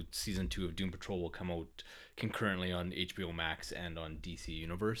about. So season 2 of Doom Patrol will come out concurrently on HBO Max and on DC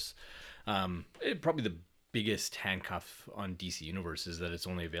Universe. Probably the biggest handcuff on DC Universe is that it's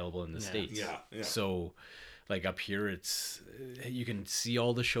only available in the States. Yeah. So like up here, it's you can see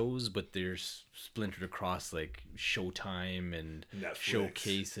all the shows, but they're splintered across like Showtime and Netflix.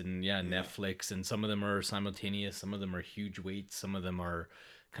 Showcase and Netflix, and some of them are simultaneous, some of them are huge waits, some of them are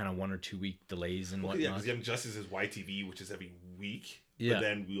kind of 1 or 2 week delays and whatnot. Yeah, because Young Justice is YTV, which is every week. Yeah. But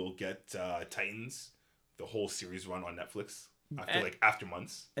then we'll get Titans, the whole series run on Netflix after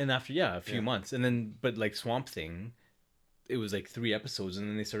months. And after a few months, and then but like Swamp Thing, it was like 3 episodes, and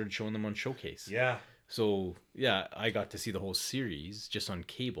then they started showing them on Showcase. Yeah. So I got to see the whole series just on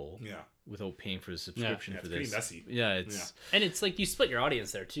cable. Yeah. Without paying for the subscription for it's this. pretty messy. Yeah, it's and it's like you split your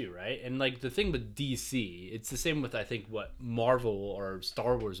audience there too, right? And like the thing with DC, it's the same with I think what Marvel or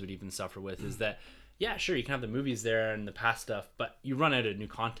Star Wars would even suffer with is that sure, you can have the movies there and the past stuff, but you run out of new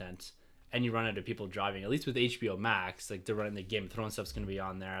content and you run out of people driving. At least with HBO Max, like they're running the Game of Thrones stuff's going to be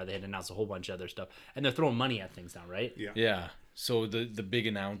on there. They had announced a whole bunch of other stuff, and they're throwing money at things now, right? Yeah. Yeah. So the big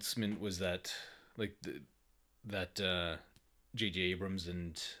announcement was that like J.J. Abrams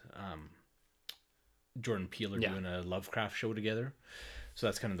and Jordan Peele are doing a Lovecraft show together. So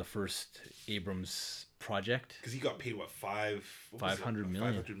that's kind of the first Abrams project. Because he got paid what, 500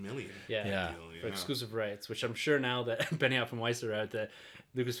 million. 500 million. Yeah. For exclusive rights, which I'm sure now that Benioff and Weiss are out, that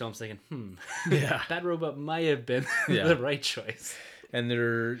Lucasfilm's thinking, Bad Robot might have been the right choice. And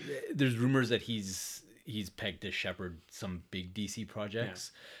there's rumors that he's pegged to shepherd some big DC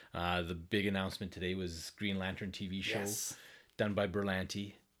projects. The big announcement today was Green Lantern TV show done by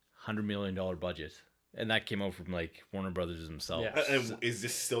Berlanti, $100 million budget. And that came out from like Warner Brothers themselves. Yeah. And is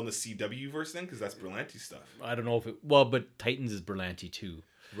this still in the CW verse then? Because that's Berlanti stuff. I don't know if but Titans is Berlanti too.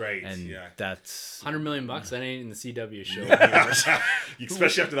 Right. And that's $100 million. That ain't in the CW show.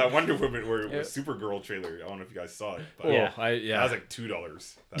 Especially after that Wonder Woman or Supergirl trailer. I don't know if you guys saw it. But that was like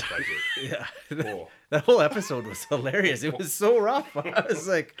 $2. That budget. That whole episode was hilarious. It was so rough. I was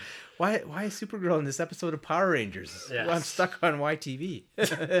like, why is Supergirl in this episode of Power Rangers? Yes. Well, I'm stuck on YTV.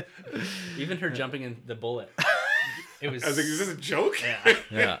 Even her jumping in the bullet. I was like, is this a joke?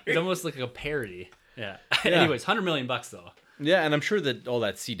 Yeah. It almost looked like a parody. Yeah. Anyways, $100 million though. Yeah, and I'm sure that all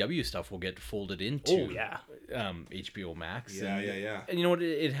that CW stuff will get folded into HBO Max. Yeah. And you know what?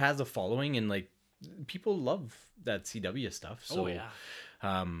 It has a following, and like people love that CW stuff. So,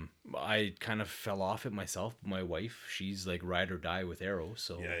 I kind of fell off it myself. My wife, she's like ride or die with Arrow.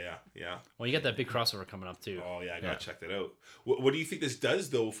 So yeah. Well, you got that big crossover coming up too. Oh yeah, I gotta check that out. What do you think this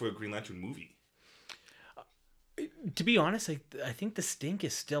does though for a Green Lantern movie? To be honest, I think the stink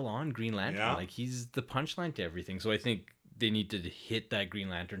is still on Green Lantern. Yeah. Like he's the punchline to everything. So I think they need to hit that Green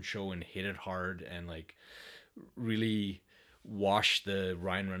Lantern show and hit it hard and like really wash the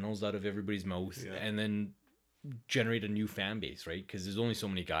Ryan Reynolds out of everybody's mouth and then generate a new fan base, right? Because there's only so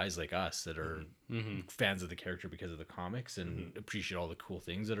many guys like us that are fans of the character because of the comics and appreciate all the cool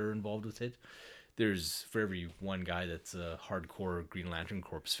things that are involved with it. There's, for every one guy that's a hardcore Green Lantern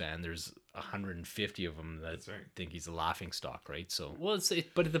Corps fan, there's 150 of them that think he's a laughing stock, right? So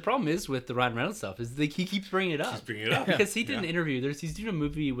but the problem is with the Ryan Reynolds stuff is like he keeps bringing it up. Because he did an interview. He's doing a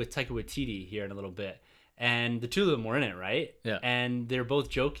movie with Taika Waititi here in a little bit, and the two of them were in it, right? Yeah. And they're both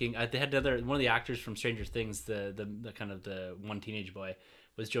joking. They had one of the actors from Stranger Things, the kind of the one teenage boy,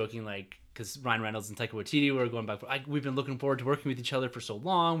 was joking like, because Ryan Reynolds and Taika Waititi were going back, we've been looking forward to working with each other for so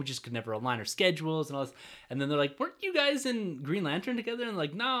long, we just could never align our schedules and all this. And then they're like, weren't you guys in Green Lantern together? And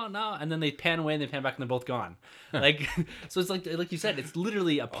like, no. And then they pan away and they pan back and they're both gone. Like, so it's like you said, it's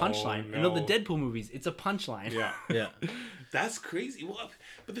literally a punchline. Oh, no. You know, the Deadpool movies, it's a punchline. Yeah. That's crazy. Well,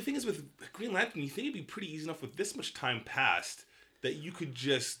 but the thing is with Green Lantern, you think it'd be pretty easy enough with this much time passed that you could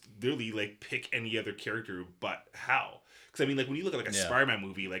just literally like pick any other character, but how? Because I mean, like when you look at like a Spider-Man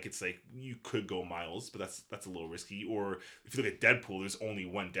movie, like it's like you could go Miles, but that's a little risky. Or if you look at Deadpool, there's only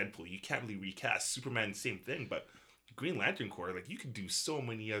one Deadpool. You can't really recast. Superman, same thing. But Green Lantern Corps, like you could do so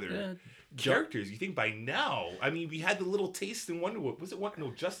many other characters. You think by now? I mean, we had the little taste in Wonder Woman. Was it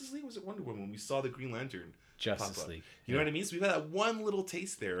Justice League? Was it Wonder Woman when we saw the Green Lantern? Justice League. You know what I mean? So we've had that one little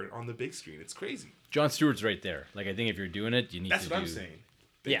taste there on the big screen. It's crazy. John Stewart's right there. Like I think if you're doing it, you need That's to what do. I'm saying.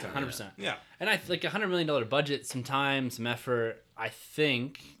 Big time. 100%. Yeah. And I like $100 million budget, some time, some effort. I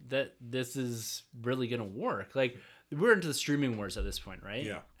think that this is really going to work. Like we're into the streaming wars at this point, right?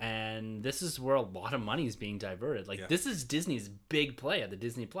 Yeah. And this is where a lot of money is being diverted. Like this is Disney's big play at the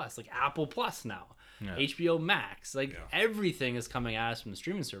Disney Plus, like Apple Plus now, HBO Max, like everything is coming at us from the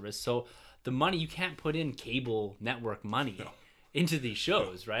streaming service. So the money, you can't put in cable network money into these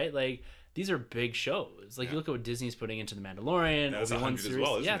shows, right? Like, these are big shows. Like, you look at what Disney's putting into The Mandalorian, Obi-Wan series.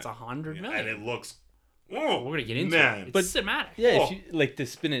 Well, it's $100 million. And it looks... we're going to get into it. It's cinematic. Yeah, if you, like, to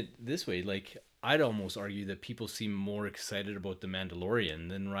spin it this way, like, I'd almost argue that people seem more excited about The Mandalorian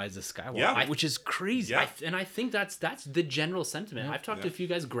than Rise of Skywalker, which is crazy. Yeah. And I think that's the general sentiment. I've talked to a few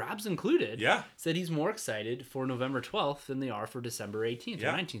guys, Grabs included, said he's more excited for November 12th than they are for December 18th or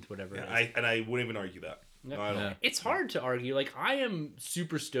 19th, whatever it is. I wouldn't even argue that. No, it's hard to argue. Like, I am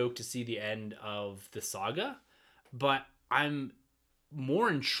super stoked to see the end of the saga, but I'm more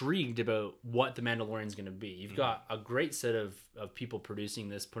intrigued about what The Mandalorian's going to be. You've got a great set of people producing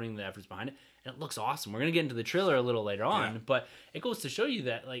this, putting the efforts behind it, and it looks awesome. We're going to get into the trailer a little later on, but it goes to show you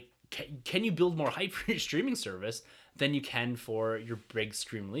that, like, can you build more hype for your streaming service than you can for your big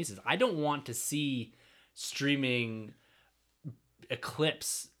stream releases? I don't want to see streaming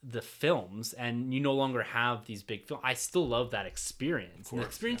eclipse the films and you no longer have these big films. I still love that experience. Course, and the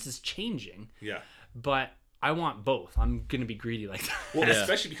experience is changing. Yeah. But I want both. I'm going to be greedy like that. Well,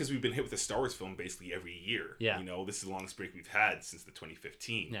 especially because we've been hit with a Star Wars film basically every year. Yeah. You know, this is the longest break we've had since the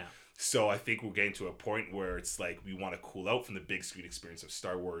 2015. Yeah. So I think we're getting to a point where it's like we want to cool out from the big screen experience of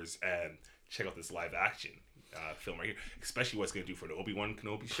Star Wars and check out this live action film right here, especially what it's going to do for the Obi-Wan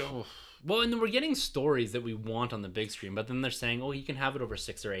Kenobi show. Well, and then we're getting stories that we want on the big screen, but then they're saying, oh, you can have it over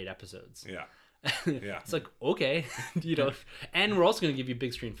 6 or 8 episodes. Yeah. Yeah. It's like, okay, you know, and we're also going to give you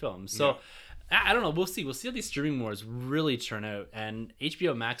big screen films. So I don't know. We'll see. We'll see how these streaming wars really turn out. And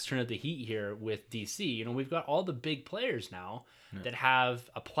HBO Max turned out the heat here with DC. You know, we've got all the big players now that have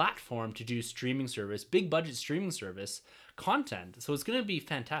a platform to do streaming service, big budget streaming service content. So it's going to be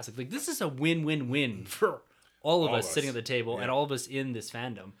fantastic. Like, this is a win-win-win for all of us sitting at the table and all of us in this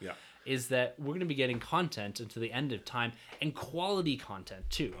fandom. Yeah. Is that we're going to be getting content until the end of time, and quality content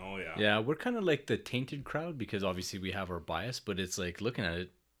too. Oh yeah. Yeah, we're kind of like the tainted crowd because obviously we have our bias, but it's like looking at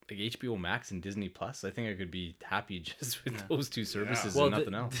it, like HBO Max and Disney Plus, I think I could be happy just with those two services and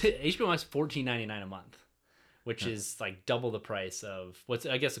nothing else. HBO Max $14.99 a month, which is like double the price of what's,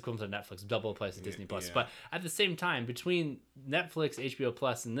 I guess, equivalent to Netflix, double the price of Disney Plus. But at the same time, between Netflix, HBO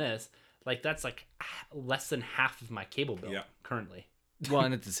Plus, and this, like, that's like less than half of my cable bill currently. Well,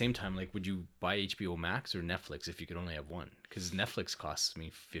 and at the same time, like, would you buy HBO Max or Netflix if you could only have one? Because Netflix costs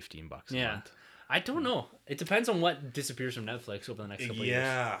me $15 a month. I don't know. It depends on what disappears from Netflix over the next couple of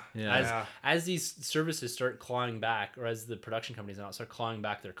years. As these services start clawing back, or as the production companies now start clawing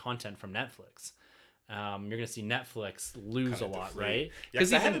back their content from Netflix, you're going to see Netflix lose kind of a lot, right? Yeah,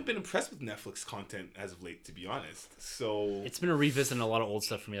 because I haven't been impressed with Netflix content as of late, to be honest. So it's been a revisiting a lot of old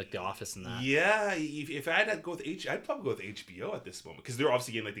stuff for me, like The Office and that. Yeah, if I had to go with I'd probably go with HBO at this moment because they're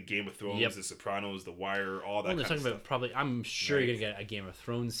obviously getting like the Game of Thrones, The Sopranos, The Wire, all that. Well, they're talking about probably. I'm sure you're gonna get a Game of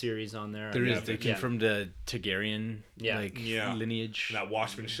Thrones series on there. There is. They came from the Targaryen lineage. And that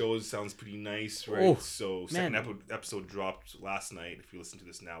Watchmen show sounds pretty nice, right? Oh, so second episode dropped last night. If you listen to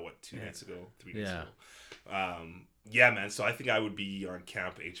this now, 3 nights ago? Yeah, man. So I think I would be on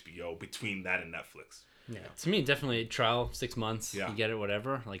camp HBO between that and Netflix. Yeah, to me, definitely trial 6 months. Yeah. You get it,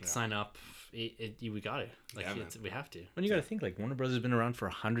 whatever. Like sign up. We got it. Like we have to. And you got to think, like, Warner Brothers has been around for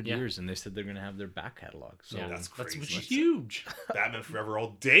 100 years, and they said they're gonna have their back catalog. So that's crazy. Which is huge. Batman Forever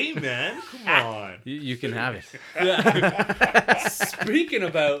all day, man. Come on. You can have it. Yeah. Speaking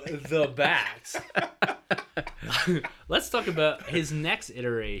about the bats. Let's talk about his next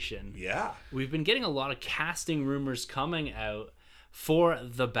iteration. Yeah. We've been getting a lot of casting rumors coming out for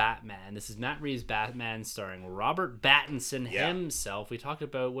the Batman. This is Matt Reeves' Batman starring Robert Pattinson himself. We talked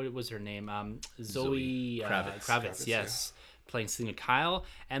about, what was her name? Zoe Kravitz, yes. Playing Selena Kyle.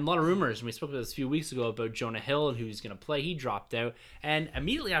 And a lot of rumors. And we spoke about this a few weeks ago about Jonah Hill and who he's going to play. He dropped out. And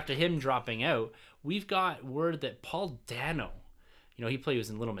immediately after him dropping out, we've got word that Paul Dano, you know, he was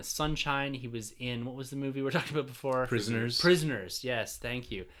in Little Miss Sunshine. He was in, what was the movie we were talking about before? Prisoners, yes,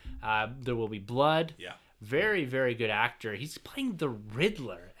 thank you. There Will Be Blood. Yeah. Very, very good actor. He's playing the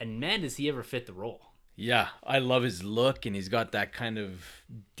Riddler, and man, does he ever fit the role. Yeah, I love his look, and he's got that kind of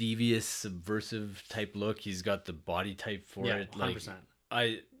devious, subversive type look. He's got the body type for it. 100%.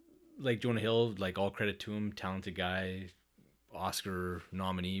 I like Jonah Hill, like, all credit to him, talented guy, Oscar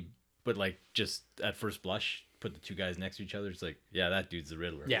nominee, but like, just at first blush, put the two guys next to each other, it's like, yeah, that dude's the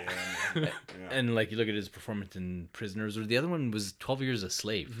Riddler. Yeah. And like, you look at his performance in Prisoners, or the other one was 12 Years a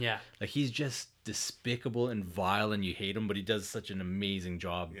Slave. Yeah. Like, he's just despicable and vile, and you hate him, but he does such an amazing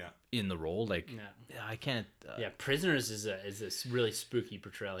job in the role. Like, I can't. Prisoners is a really spooky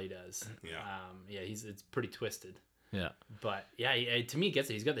portrayal he does. Yeah. It's pretty twisted. Yeah. But yeah, to me, he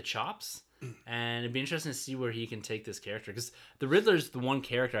gets it. He's got the chops. and it'd be interesting to see where he can take this character, because the Riddler's the one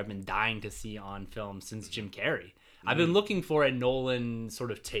character I've been dying to see on film since Jim Carrey. I've been looking for a Nolan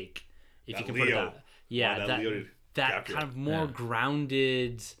sort of take, if you can put it that. Yeah, that kind of more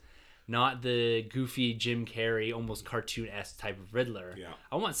grounded, not the goofy Jim Carrey, almost cartoon-esque type of Riddler. Yeah.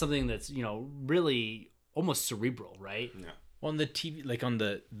 I want something that's, really almost cerebral, right? Yeah. On the TV, like on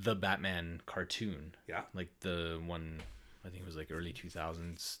the Batman cartoon. Yeah. Like the one, I think it was like early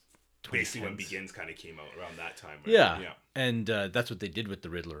 2000s. Basically when Begins kind of came out around that time. Right? Yeah. Yeah. And that's what they did with the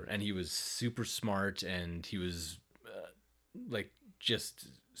Riddler. And he was super smart, and he was like just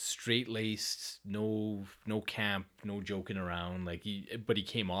straight-laced, no camp, no joking around. Like he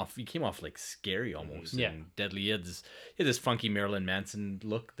came off like scary almost. Yeah. And deadly. He had this funky Marilyn Manson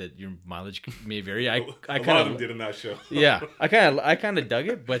look that your mileage may vary. I A lot kind of them did in that show. yeah, I kind of dug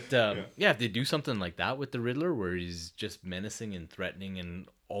it, but if they do something like that with the Riddler, where he's just menacing and threatening and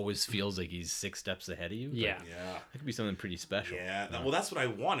always feels like he's 6 steps ahead of you, Yeah. Yeah. that could be something pretty special. Yeah, well, that's what I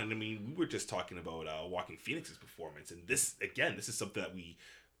wanted. I mean, we were just talking about Joaquin Phoenix's performance, and this is something that we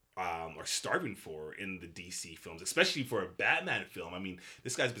are starving for in the DC films, especially for a Batman film. I mean,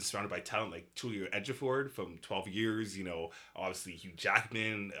 this guy's been surrounded by talent like Julia Edgeford from 12 Years, obviously Hugh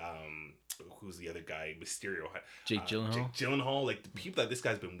Jackman, who's the other guy, Mysterio, Jake Gyllenhaal. Like, the people that this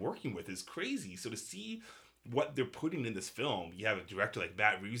guy's been working with is crazy. So to see what they're putting in this film, you have a director like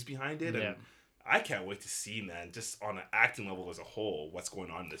Matt Reeves behind it, and I can't wait to see, man, just on an acting level as a whole, what's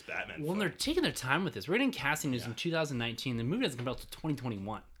going on in this Batman film. Well, they're taking their time with this. We're getting casting news in 2019. The movie doesn't come out until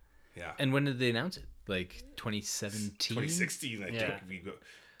 2021. Yeah. And when did they announce it? Like 2017? 2016, I think. We go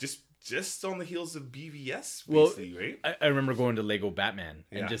just on the heels of BVS, Well, basically, right? I remember going to Lego Batman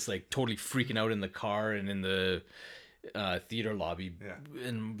and Yeah. just like totally freaking out in the car and in the theater lobby,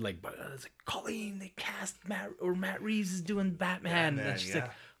 and like, it's like, Colleen, they cast Matt Reeves is doing Batman. And she's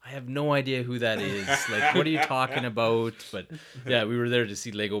like, I have no idea who that is. Like, what are you talking about? But yeah, we were there to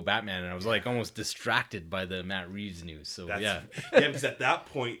see Lego Batman, and I was like almost distracted by the Matt Reeves news. So because at that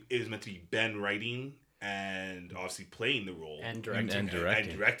point it was meant to be Ben writing and obviously playing the role And directing. And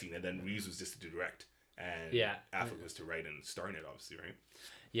directing. and then Reeves was just to direct, and Affleck was to write and star in it, obviously, right?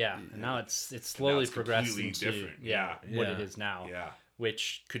 Yeah, and now it's slowly progressing to different. what it is now. Yeah.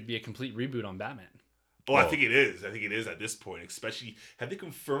 Which could be a complete reboot on Batman. Oh, I think it is. I think it is at this point. Especially, have they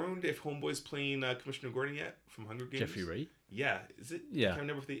confirmed if Homeboy's playing Commissioner Gordon yet from Hunger Games? Jeffrey Wright? Yeah, is it? Yeah. I can't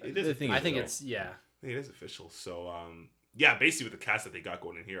remember if it is. I think it's I think it is official. So, basically with the cast that they got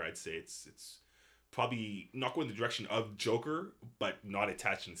going in here, I'd say it's probably not going the direction of Joker, but not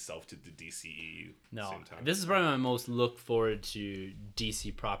attaching itself to the DCEU. no. At the same time. This is probably my most look forward to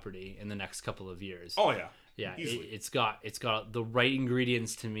DC property in the next couple of years. Oh yeah. Yeah, Easily. it's got the right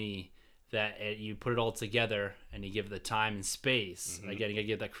ingredients to me that you put it all together and you give it the time and space. Mm-hmm. Again, you gotta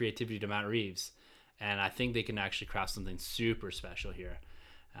give that creativity to Matt Reeves, and I think they can actually craft something super special here.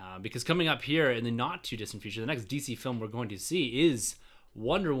 Because coming up here in the not too distant future, the next DC film we're going to see is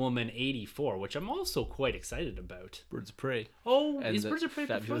Wonder Woman 84, which I'm also quite excited about. Birds of Prey. Oh, And is the Birds of Prey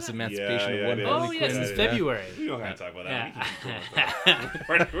before Fabulous that? Emancipation Yeah, of One it is. Harley Oh yes, Quinn. it's February. We don't have to talk about that. Yeah. We can keep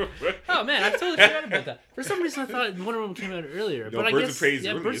going. Oh man, I totally forgot about that. For some reason, I thought Wonder Woman came out earlier, No, but I Birds of guess Prey is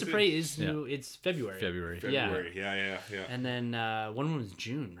early, Birds of isn't Prey it? is new. It's February. February. February. Yeah. And then Wonder Woman's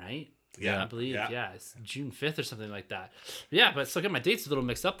June, right? Yeah, I believe. yeah. Yeah, it's June 5th or something like that. Yeah, but still get my dates a little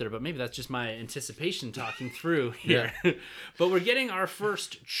mixed up there. But maybe that's just my anticipation talking through here. But we're getting our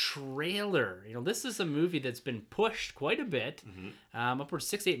first trailer. This is a movie that's been pushed quite a bit, upwards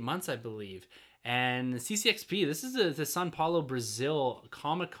 6-8 months, I believe. And CCXP, this is the Sao Paulo, Brazil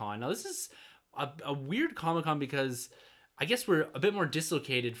Comic-Con. Now, this is a weird Comic-Con because I guess we're a bit more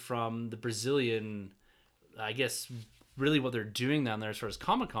dislocated from the Brazilian, I guess, really what they're doing down there as far as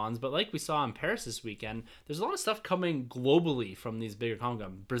Comic-Cons. But like we saw in Paris this weekend, there's a lot of stuff coming globally from these bigger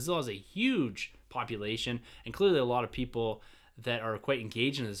Comic-Con. Brazil has a huge population and clearly a lot of people that are quite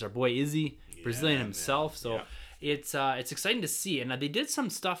engaged in this. Our boy Izzy, Brazilian himself. So it's exciting to see. And they did some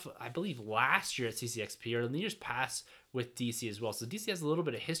stuff, I believe, last year at CCXP or in the years past with DC as well. So DC has a little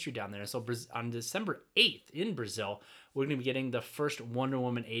bit of history down there. So on December 8th in Brazil, we're going to be getting the first Wonder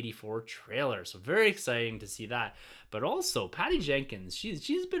Woman 84 trailer. So very exciting to see that. But also, Patty Jenkins,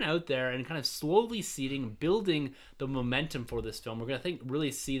 she's been out there and kind of slowly seeding, building the momentum for this film. We're going to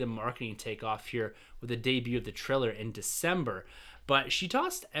really see the marketing take off here with the debut of the trailer in December. But she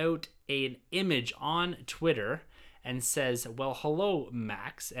tossed out an image on Twitter and says, well, hello,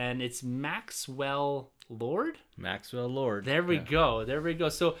 Max. And it's Maxwell Lord? Maxwell Lord. There we go.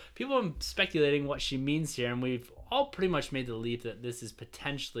 So people are speculating what she means here, and we've all pretty much made the leap that this is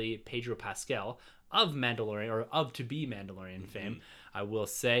potentially Pedro Pascal of Mandalorian, or of to be Mandalorian fame, I will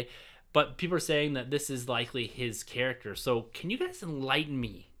say. but people are saying that this is likely his character. So can you guys enlighten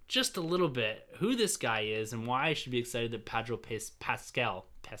me just a little bit who this guy is and why I should be excited that Pedro Pascal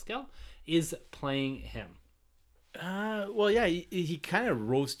is playing him? Well, yeah, he kind of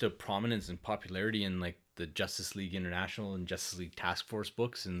rose to prominence and popularity in like the Justice League International and Justice League Task Force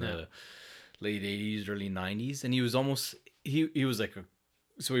books in the late 80s, early 90s. And he was almost, he was like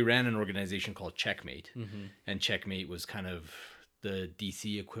so he ran an organization called Checkmate. And Checkmate was kind of the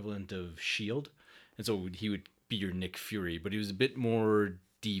DC equivalent of S.H.I.E.L.D. And so he would be your Nick Fury, but he was a bit more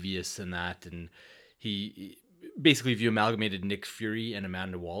devious than that. And he basically, if you amalgamated Nick Fury and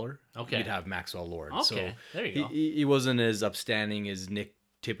Amanda Waller, you'd have Maxwell Lord. Okay, so there you go. He wasn't as upstanding as Nick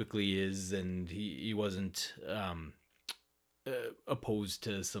typically is, and he wasn't opposed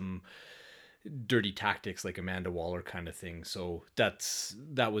to some dirty tactics like Amanda Waller kind of thing. So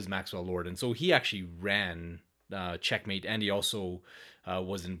that was Maxwell Lord, and so he actually ran Checkmate, and he also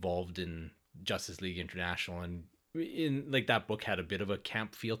was involved in Justice League International, and in like that book had a bit of a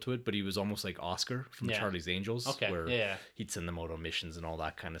camp feel to it, but he was almost like Oscar from Charlie's Angels, where he'd send them out on missions and all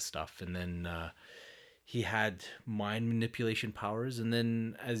that kind of stuff. And then he had mind manipulation powers, and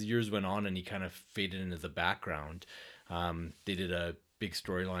then as years went on and he kind of faded into the background, they did a big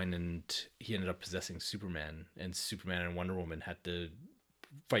storyline and he ended up possessing Superman, and Superman and Wonder Woman had to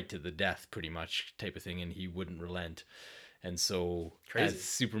fight to the death pretty much type of thing, and he wouldn't relent. And so as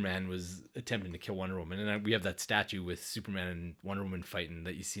Superman was attempting to kill Wonder Woman, and we have that statue with Superman and Wonder Woman fighting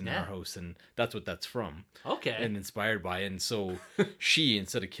that you see in our house, and that's what that's from. Okay. And inspired by it. And so she,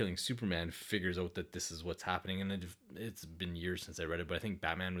 instead of killing Superman, figures out that this is what's happening. And it's been years since I read it, but I think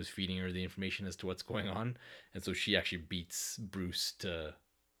Batman was feeding her the information as to what's going on. And so she actually beats Bruce to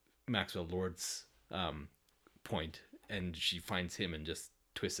Maxwell Lord's point, and she finds him and just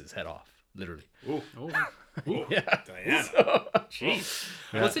twists his head off. Literally. Ooh. Yeah. Diana. Jeez.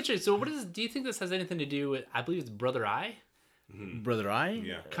 Well, it's interesting. So do you think this has anything to do with, I believe it's Brother Eye? Brother Eye?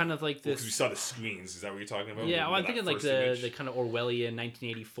 Yeah. Kind of like this. Because we saw the screens. Is that what you're talking about? Yeah, well, I'm thinking like the image? kind of Orwellian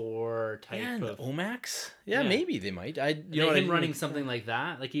 1984 type And of. the Omax? Yeah, maybe they might. Him running something like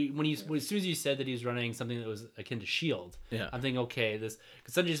that. Like as soon as you said that he was running something that was akin to S.H.I.E.L.D., I'm thinking, okay, this,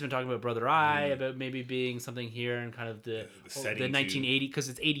 because Sanjay's been talking about Brother Eye, about maybe being something here and kind of the 1980, because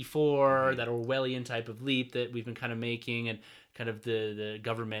it's 84, that Orwellian type of leap that we've been kind of making, and kind of the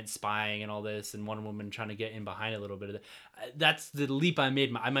government spying and all this, and Wonder Woman trying to get in behind a little bit of that. That's the leap I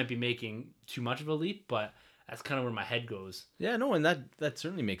made. I might be making too much of a leap, but that's kind of where my head goes. Yeah, no, and that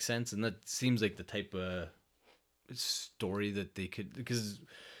certainly makes sense, and that seems like the type of story that they could, because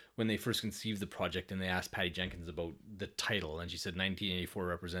when they first conceived the project and they asked Patty Jenkins about the title, and she said 1984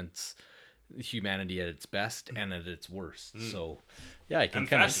 represents humanity at its best and at its worst. So yeah, I can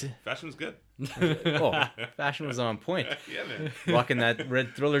kind of see fashion was good. Fashion was on point. Yeah, man. Rocking that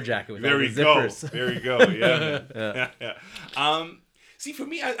red Thriller jacket with There all the we go. zippers. There you go. Yeah, man. Yeah. See, for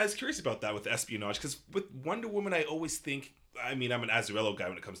me, I was curious about that with espionage, because with Wonder Woman, I always think, I mean, I'm an Azzarello guy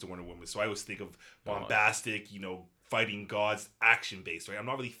when it comes to Wonder Woman, so I always think of bombastic, fighting gods, action based, right? I'm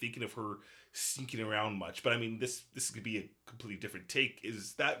not really thinking of her sneaking around much, but I mean, this could be a completely different take.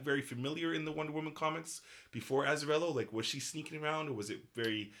 Is that very familiar in the Wonder Woman comics before Azzarello? Like, was she sneaking around, or was it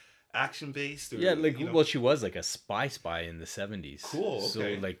very action based? Yeah, like, well, she was like a spy in the 70s. Cool. Okay.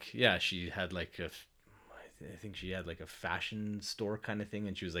 So like, yeah, she had like I think she had like a fashion store kind of thing,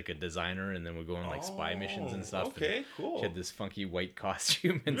 and she was like a designer, and then would go on like spy missions and stuff. Okay, and cool. She had this funky white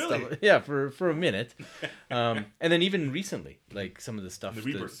costume and Really? stuff. Yeah, for a minute. And then even recently, like some of the stuff. The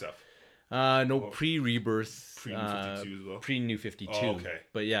Rebirth stuff. Pre-Rebirth. Pre-New 52 as well? Pre-New 52. Oh, okay.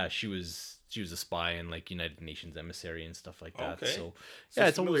 But yeah, she was a spy and like United Nations emissary and stuff like that. Okay. So yeah,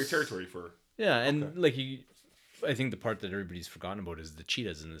 it's familiar almost territory for her. Yeah, and like I think the part that everybody's forgotten about is the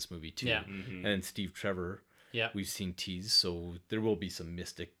cheetahs in this movie too. Yeah. Mm-hmm. And Steve Trevor. Yeah. We've seen teased, so there will be some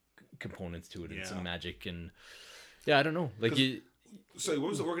mystic components to it and some magic, and yeah, I don't know. Like So what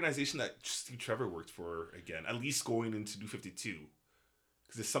was the organization that Steve Trevor worked for again? At least going into New 52.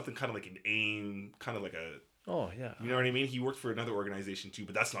 Because it's something kind of like an AIM, kind of like a... Oh, yeah. You know what I mean? He worked for another organization too,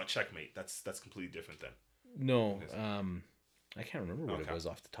 but that's not Checkmate. That's completely different then. No, I can't remember what it was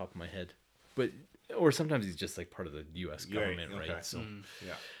off the top of my head. But, or sometimes he's just like part of the U.S. government, right? So,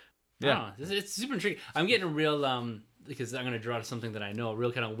 yeah. Yeah, it's super intriguing. I'm getting a real because I'm gonna draw to something that I know, a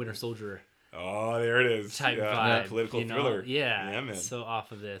real kind of Winter Soldier Oh, there it is. type vibe, political thriller. Yeah, man. So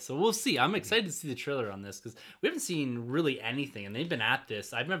off of this, so we'll see. I'm excited to see the trailer on this because we haven't seen really anything, and they've been at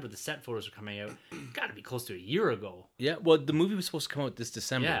this. I remember the set photos were coming out. Got to be close to a year ago. yeah, well, the movie was supposed to come out this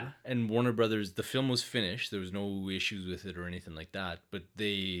December, Yeah. and Warner Brothers, the film was finished. There was no issues with it or anything like that, but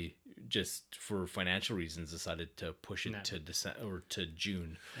they just for financial reasons decided to push it to December or to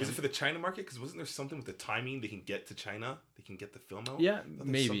June. Was it for the China market? Because wasn't there something with the timing? They can get to China, they can get the film out. Yeah,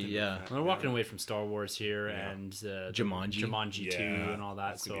 maybe. Yeah, like they're walking away from Star Wars here and Jumanji 2 and all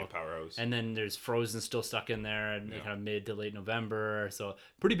that. So be a powerhouse. And then there's Frozen still stuck in there, and kind of mid to late November. So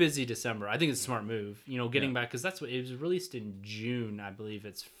pretty busy December. I think it's a smart move. Getting back because that's what it was released in June, I believe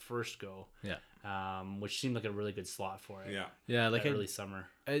its first go. Yeah. Which seemed like a really good slot for it. Yeah, like early summer.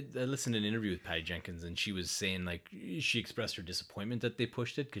 I listened to an interview with Patty Jenkins, and she was saying like she expressed her disappointment that they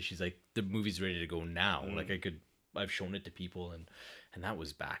pushed it because she's like the movie's ready to go now. Like I've shown it to people, and that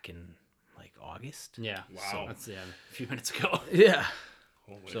was back in like August. Yeah. Wow. So that's a few minutes ago. Yeah.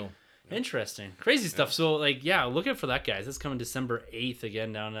 Holy. So interesting, crazy stuff. So like look out for that, guys. It's coming December 8th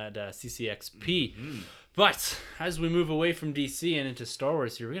again down at CCXP. But as we move away from DC and into Star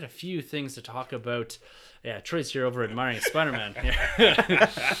Wars here, we got a few things to talk about. Yeah, Troy's here over admiring Spider-Man.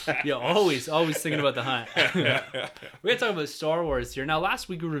 always thinking about the hunt. We're going to talk about Star Wars here. Now, last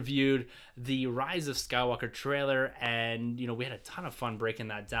week we reviewed the Rise of Skywalker trailer, and, we had a ton of fun breaking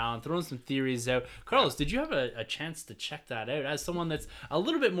that down, throwing some theories out. Carlos, did you have a chance to check that out? As someone that's a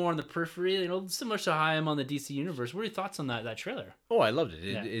little bit more on the periphery, similar to how I am on the DC universe, what are your thoughts on that trailer? Oh, I loved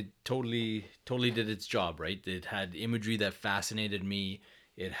it. It totally did its job, right? It had imagery that fascinated me.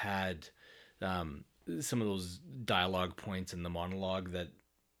 It had some of those dialogue points in the monologue that,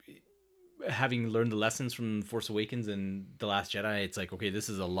 having learned the lessons from Force Awakens and The Last Jedi, it's like, okay, this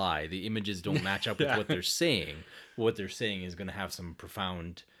is a lie. The images don't match up with what they're saying. What they're saying is going to have some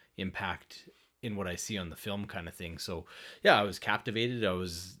profound impact in what I see on the film, kind of thing. So yeah, I was captivated.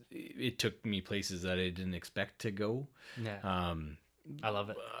 It took me places that I didn't expect to go. Yeah. I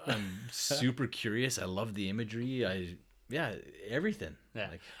love it. I'm super curious. I love the imagery. Everything. Yeah,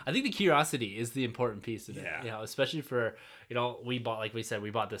 I think the curiosity is the important piece of it. Especially for we bought, like we said, we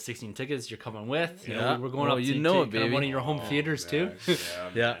bought the 16 tickets. You're coming with. We're going up to baby. one of your home theaters too.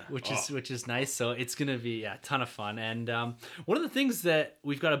 Yeah, which is nice. So it's gonna be a ton of fun. And one of the things that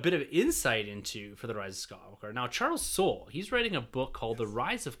we've got a bit of insight into for the Rise of Skywalker. Now, Charles Soule, he's writing a book called The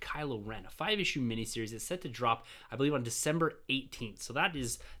Rise of Kylo Ren, a 5-issue miniseries. It's set to drop, I believe, on December 18th. So that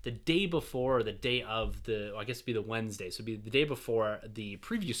is the day before, or the day of I guess it'd be the Wednesday. So it'd be the day before the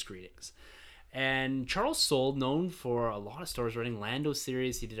preview screenings. And Charles Soule, known for a lot of stories, writing Lando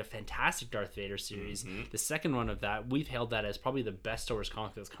series. He did a fantastic Darth Vader series. The second run of that, we've hailed that as probably the best Star Wars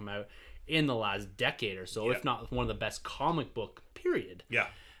comic that's come out in the last decade or so, if not one of the best comic book, period. Yeah.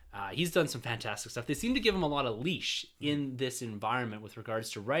 He's done some fantastic stuff. They seem to give him a lot of leash in this environment with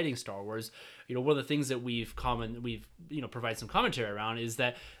regards to writing Star Wars. One of the things that we've provided some commentary around is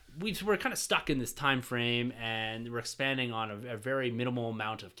that we're kind of stuck in this time frame, and we're expanding on a very minimal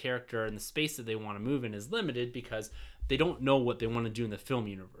amount of character, and the space that they want to move in is limited because they don't know what they want to do in the film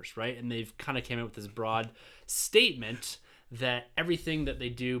universe, right? And they've kind of came out with this broad statement that everything that they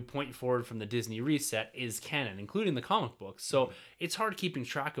do point forward from the Disney reset is canon, including the comic books. So it's hard keeping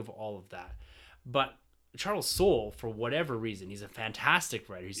track of all of that. But Charles Soule, for whatever reason, he's a fantastic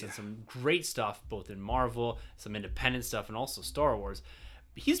writer. He's done some great stuff, both in Marvel, some independent stuff, and also Star Wars.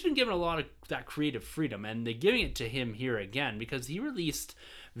 He's been given a lot of that creative freedom, and they're giving it to him here again because he released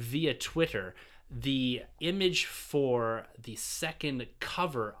via Twitter the image for the second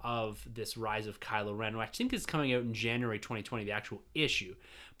cover of this Rise of Kylo Ren, which I think is coming out in January 2020, the actual issue.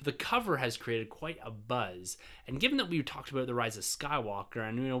 But the cover has created quite a buzz. And given that we talked about the Rise of Skywalker,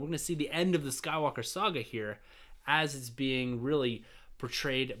 and we're going to see the end of the Skywalker saga here as it's being really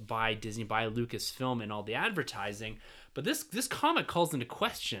portrayed by Disney, by Lucasfilm and all the advertising. But this comic calls into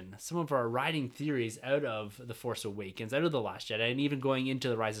question some of our writing theories out of The Force Awakens, out of The Last Jedi, and even going into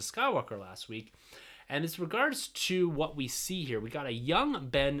The Rise of Skywalker last week. And it's regards to what we see here. We got a young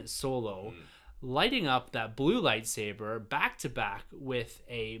Ben Solo lighting up that blue lightsaber back to back with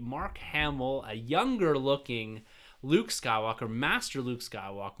a Mark Hamill, a younger looking Luke Skywalker, Master Luke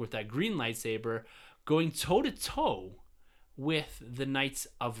Skywalker, with that green lightsaber going toe to toe with the Knights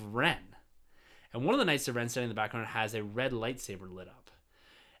of Ren. And one of the Knights of Ren standing in the background has a red lightsaber lit up.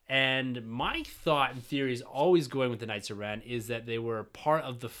 And my thought and theory is always going with the Knights of Ren is that they were part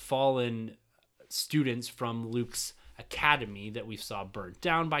of the fallen students from Luke's academy that we saw burnt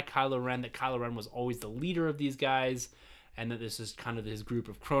down by Kylo Ren, that Kylo Ren was always the leader of these guys, and that this is kind of his group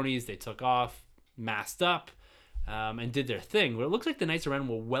of cronies. They took off, masked up, and did their thing. But it looks like the Knights of Ren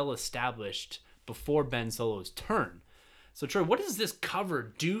were well established before Ben Solo's turn. So Troy, what does this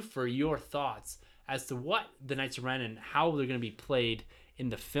cover do for your thoughts as to what the Knights of Ren and how they're going to be played in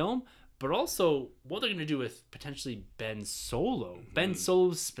the film, but also what they're going to do with potentially Ben Solo, Ben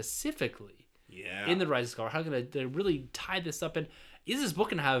Solo specifically, in the Rise of Skywalker? How are they going to really tie this up? And is this book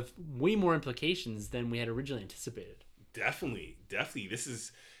gonna have way more implications than we had originally anticipated? Definitely. This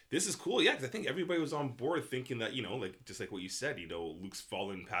is cool. Yeah, because I think everybody was on board thinking that, like just like what you said, Luke's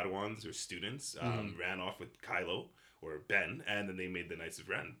fallen Padawans or students ran off with Kylo or Ben, and then they made the Knights of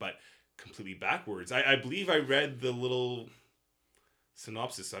Ren, but completely backwards. I believe I read the little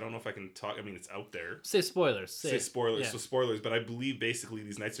synopsis. So I don't know if I can talk. I mean, it's out there. Say spoilers. Say spoilers. Yeah. So spoilers, but I believe basically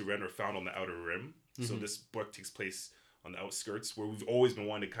these Knights of Ren are found on the Outer Rim. So this book takes place on the outskirts where we've always been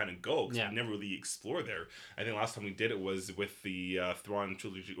wanting to kind of go, because we never really explore there. I think last time we did it was with the Thrawn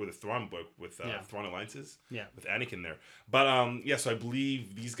trilogy, or the Thrawn book with Thrawn Alliances, with Anakin there. But so I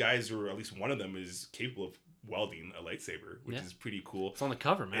believe these guys, or at least one of them, is capable of wielding a lightsaber, which is pretty cool. It's on the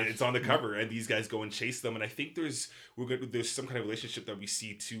cover, man. And it's on the cover, and these guys go and chase them. And I think there's some kind of relationship that we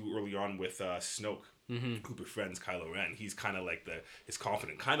see too early on with Snoke. Who befriends Kylo Ren. He's kind of like his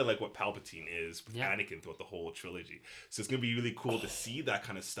confidant, kind of like what Palpatine is with Anakin throughout the whole trilogy. So it's going to be really cool to see that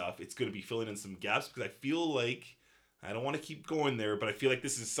kind of stuff. It's going to be filling in some gaps, because I feel like, I don't want to keep going there, but I feel like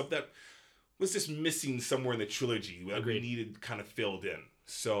this is something that was just missing somewhere in the trilogy that we needed kind of filled in.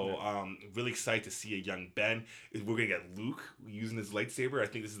 So really excited to see a young Ben. We're going to get Luke using his lightsaber. I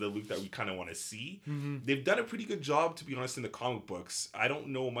think this is the Luke that we kind of want to see. They've done a pretty good job, to be honest, in the comic books. I don't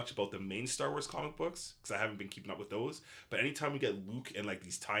know much about the main Star Wars comic books, because I haven't been keeping up with those. But anytime we get Luke and like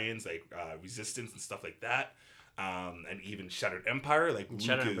these tie-ins, like Resistance and stuff like that, and even Shattered Empire, like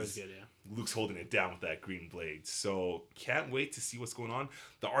Luke's holding it down with that green blade. So can't wait to see what's going on.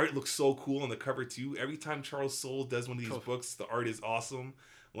 The art looks so cool on the cover too. Every time Charles Soule does one of these books, the art is awesome.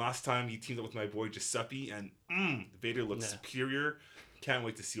 Last time he teamed up with my boy Giuseppe, and Vader looks superior. Can't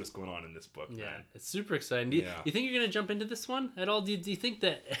wait to see what's going on in this book. Yeah, man. It's super exciting. Do you think you're going to jump into this one at all? Do you think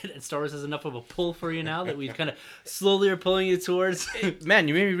that Star Wars has enough of a pull for you now that we've kind of slowly are pulling you towards? Man,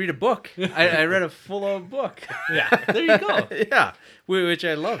 you made me read a book. I read a full-on book. Yeah, there you go. Yeah, which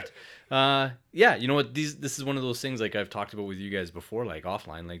I loved. You know what? This is one of those things, like I've talked about with you guys before, like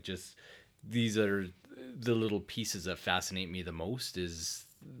offline. Like, just these are the little pieces that fascinate me the most. Is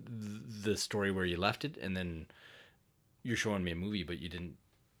the story where you left it, and then you're showing me a movie, but you didn't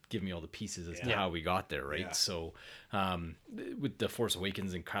give me all the pieces as to how we got there, right? Yeah. So with The Force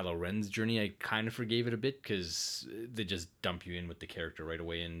Awakens and Kylo Ren's journey, I kind of forgave it a bit, because they just dump you in with the character right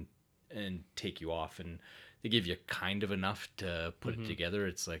away and take you off, and they give you kind of enough to put it together.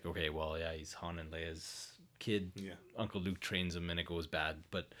 It's like, okay, well, yeah, he's Han and Leia's kid. Yeah. Uncle Luke trains him and it goes bad.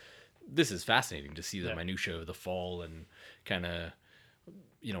 But this is fascinating to see the minutia of the fall, and kind of,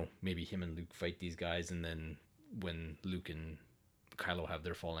 maybe him and Luke fight these guys, and then when Luke and Kylo have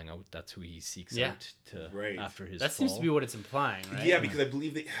their falling out, that's who he seeks out to after his That fall. seems to be what it's implying, right? Yeah, because I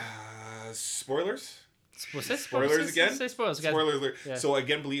believe they... spoilers? Spoilers again? Say spoilers again. Spoiler alert. Yeah. So I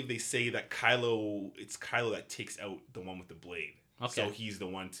again believe they say that it's Kylo that takes out the one with the blade. Okay. So he's the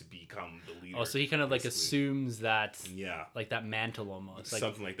one to become the leader. Oh, so he kind of like assumes that, like that mantle almost, like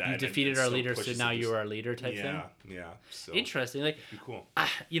something like that. You defeated our leader, so now you're our leader type thing. Yeah. So interesting. Like, cool.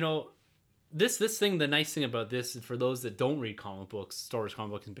 This thing. The nice thing about this, for those that don't read comic books, Star Wars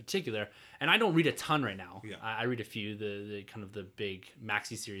comic books in particular, and I don't read a ton right now. Yeah. I read a few, the kind of the big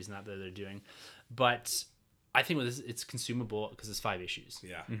maxi series that they're doing, but I think with this, it's consumable because it's 5 issues.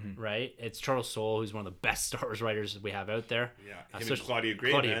 Yeah. Right? It's Charles Soule, who's one of the best Star Wars writers we have out there. Yeah. Him and Claudia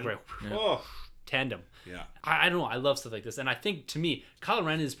Gray, man. Yeah. Oh. Tandem. Yeah. I don't know. I love stuff like this. And I think, to me, Kylo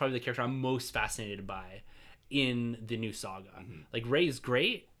Ren is probably the character I'm most fascinated by in the new saga. Like, Rey is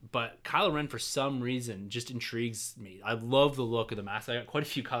great, but Kylo Ren, for some reason, just intrigues me. I love the look of the mask. I got quite a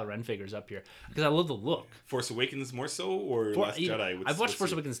few Kylo Ren figures up here because I love the look. Force Awakens more so, or Last Jedi? I've watched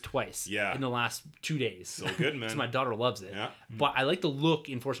Force Awakens twice in the last 2 days. So good, man. So my daughter loves it. Yeah. But I like the look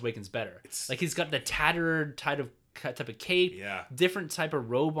in Force Awakens better. Like, he's got the tattered type of cape, different type of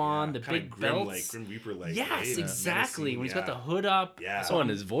robe on, the big belts, Grim Reaper like. Yes, exactly. When he's got the hood up, and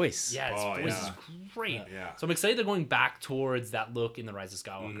his voice. Yeah, his voice is great. Yeah. So I'm excited they're going back towards that look in The Rise of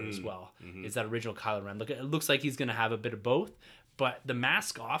Skywalker as well. Is that original Kylo Ren? Look, it looks like he's gonna have a bit of both. But the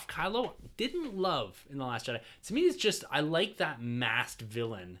mask off Kylo didn't love in The Last Jedi. To me, it's just, I like that masked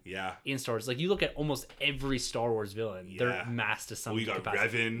villain in Star Wars. Like, you look at almost every Star Wars villain, they're masked to some capacity. Well,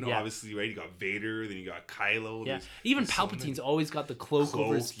 you got Revan, obviously, right? You got Vader, then you got Kylo. Yeah. Even Palpatine's always got the cloak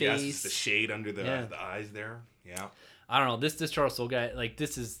over his face. Yes, the shade under the eyes there. Yeah. I don't know. This Charles Soule guy, like,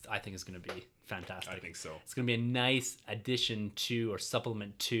 I think is going to be fantastic. I think so. It's going to be a nice addition to, or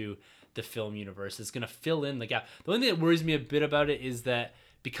supplement to, the film universe. It's going to fill in the gap. The only thing that worries me a bit about it is that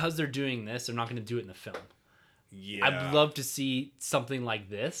because they're doing this, they're not going to do it in the film. Yeah. I'd love to see something like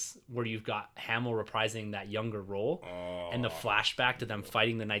this where you've got Hamill reprising that younger role and the flashback to them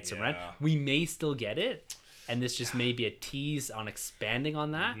fighting the Knights of Ren. We may still get it, and this just may be a tease on expanding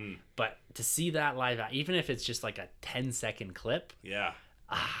on that. But to see that live, even if it's just like a 10-second clip,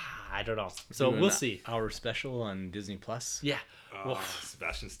 I don't know. So we'll see. Our special on Disney Plus. Yeah. Oh,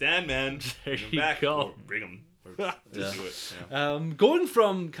 Sebastian Stan, man. There Bring him you back. go. Or bring him. Or just do it. Yeah. Going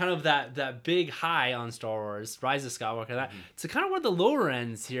from kind of that big high on Star Wars, Rise of Skywalker, to kind of where the lower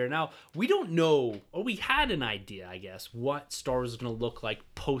ends here. Now, we don't know, or we had an idea, I guess, what Star Wars is going to look like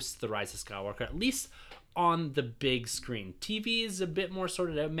post the Rise of Skywalker, at least on the big screen. TV is a bit more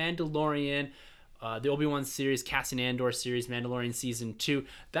sorted out. Mandalorian, the Obi-Wan series, Cassian Andor series, Mandalorian Season 2,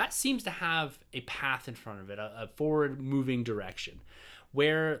 that seems to have a path in front of it, a forward-moving direction,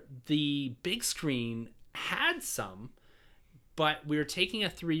 where the big screen had some, but we were taking a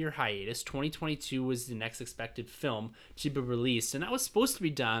 3-year hiatus. 2022 was the next expected film to be released, and that was supposed to be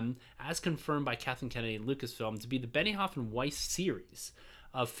done, as confirmed by Kathleen Kennedy and Lucasfilm, to be the Benioff and Weiss series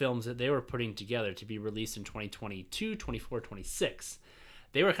of films that they were putting together to be released in 2022, 24, 26.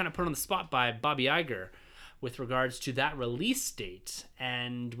 They were kind of put on the spot by Bobby Iger with regards to that release date.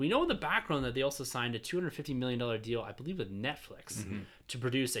 And we know in the background that they also signed a $250 million deal, I believe, with Netflix to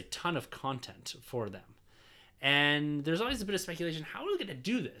produce a ton of content for them. And there's always a bit of speculation, how are we going to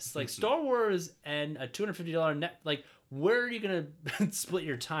do this? Like Star Wars and a $250 net, like where are you going to split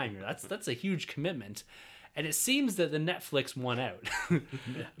your time here? That's a huge commitment. And it seems that the Netflix won out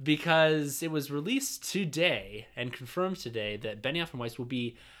because it was released today and confirmed today that Benioff and Weiss will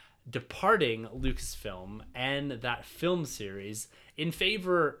be departing Lucasfilm and that film series in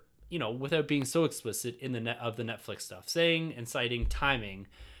favor, without being so explicit in the Netflix stuff, saying and citing timing.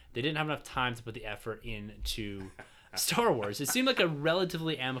 They didn't have enough time to put the effort into Star Wars. It seemed like a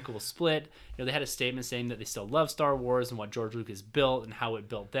relatively amicable split. They had a statement saying that they still love Star Wars and what George Lucas built and how it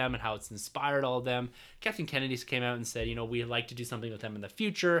built them and how it's inspired all of them. Kathleen Kennedy came out and said, we'd like to do something with them in the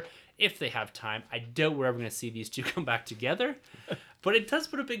future if they have time. I doubt we're ever going to see these two come back together. But it does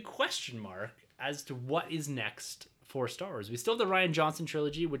put a big question mark as to what is next for Star Wars. We still have the Rian Johnson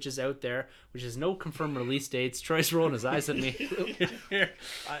trilogy, which is out there, which has no confirmed release dates. Troy's rolling his eyes at me.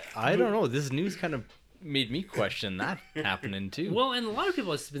 I don't know. This news kind of made me question that happening too. Well, and a lot of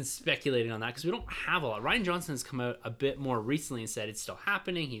people have been speculating on that because we don't have a lot. Rian Johnson has come out a bit more recently and said it's still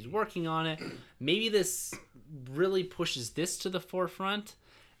happening. He's working on it. Maybe this really pushes this to the forefront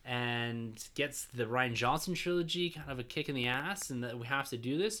and gets the Rian Johnson trilogy kind of a kick in the ass and that we have to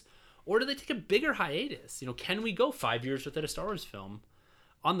do this. Or do they take a bigger hiatus? Can we go 5 years without a Star Wars film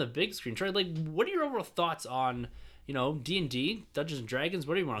on the big screen? Troy, what are your overall thoughts on, D&D, Dungeons and Dragons,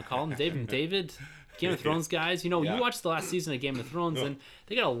 what do you want to call them? David, Game of Thrones guys. You watched the last season of Game of Thrones, and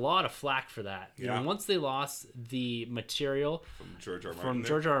they got a lot of flack for that. Once they lost the material from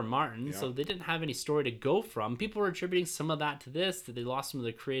George R. R. Martin, so they didn't have any story to go from. People were attributing some of that to this, that they lost some of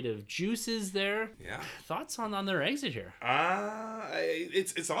the creative juices there. Yeah. Thoughts on their exit here?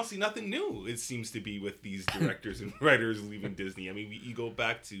 It's honestly nothing new. It seems to be with these directors and writers leaving Disney. I mean, you go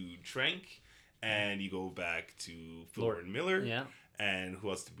back to Trank, and you go back to Lord and Miller. Yeah. And who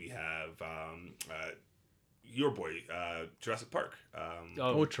else did we have? Your boy, Jurassic Park.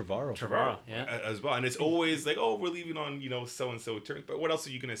 Trevorrow. Yeah. As well. And it's always like, we're leaving on, so-and-so terms. But what else are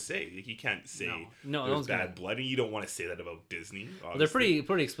you going to say? You can't say there's bad blood. And you don't want to say that about Disney. Well, they're pretty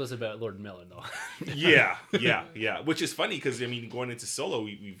explicit about Lord Miller, though. yeah. Which is funny because, going into Solo,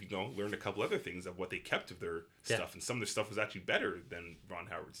 we've learned a couple other things of what they kept of their stuff. And some of their stuff was actually better than Ron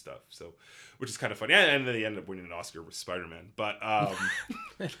Howard's stuff. So, which is kind of funny. And then they ended up winning an Oscar with Spider-Man. But,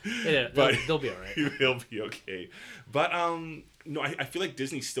 they'll be all right. They'll be okay. But, I feel like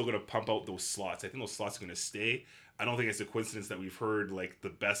Disney's still going to pump out those slots. I think those slots are going to stay. I don't think it's a coincidence that we've heard, the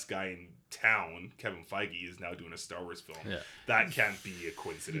best guy in town, Kevin Feige, is now doing a Star Wars film. Yeah. That can't be a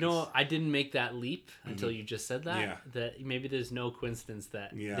coincidence. I didn't make that leap until you just said that. Yeah. That maybe there's no coincidence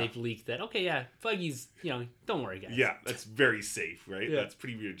that they've leaked that. Okay, yeah, Feige's, don't worry, guys. Yeah, that's very safe, right? Yeah. That's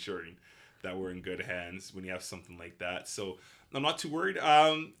pretty reassuring that we're in good hands when you have something like that. So I'm not too worried.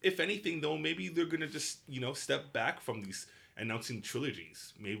 If anything, though, maybe they're going to just, step back from these announcing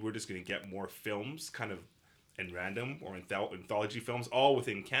trilogies. Maybe we're just going to get more films kind of in random or anthology films, all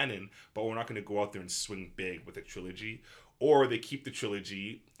within canon, but we're not going to go out there and swing big with a trilogy. Or they keep the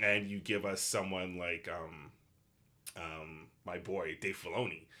trilogy and you give us someone like my boy, Dave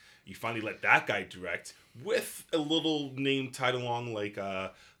Filoni. You finally let that guy direct with a little name tied along like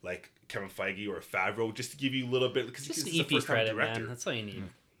Kevin Feige or Favreau, just to give you a little bit, because just he's a first-time credit, director. Man. That's all you need.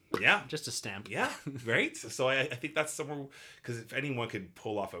 Yeah, just a stamp. Yeah, right. So I think that's somewhere, because if anyone could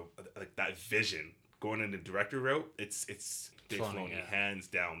pull off that vision going in the director route, it's Dave Filoni, hands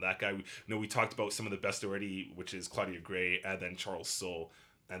down. That guy. We talked about some of the best already, which is Claudia Gray and then Charles Soule.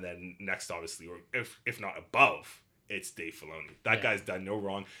 And then next, obviously, or if not above, it's Dave Filoni. That guy's done no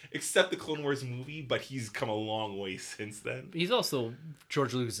wrong, except the Clone Wars movie, but he's come a long way since then. He's also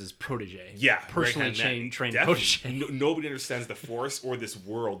George Lucas's protege. Yeah. Personally trained protege. Nobody understands the Force or this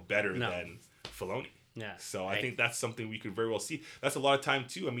world better than Filoni. Yeah. So I think that's something we could very well see. That's a lot of time,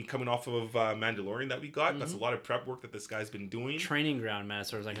 too. I mean, coming off of Mandalorian that we got, that's a lot of prep work that this guy's been doing. Training ground, man,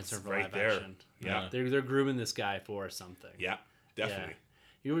 as far as I'm concerned, for live there. action. Yeah. They're grooming this guy for something. Yeah, definitely.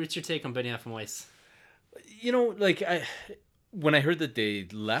 Yeah. What's your take on Ben Affleck Weiss? You know, like, when I heard that they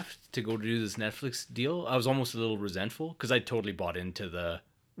left to go to do this Netflix deal, I was almost a little resentful because I totally bought into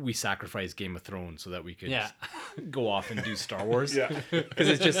we sacrificed Game of Thrones so that we could go off and do Star Wars. Because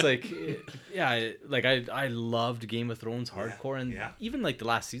it's just like, I loved Game of Thrones hardcore, and even like the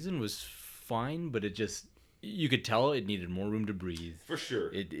last season was fine, but it just, you could tell it needed more room to breathe. For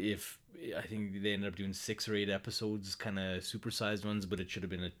sure. I think they ended up doing 6 or 8 episodes, kind of supersized ones, but it should have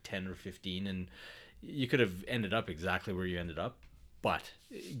been a 10 or 15, and you could have ended up exactly where you ended up. But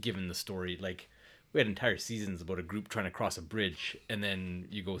given the story, like, we had entire seasons about a group trying to cross a bridge, and then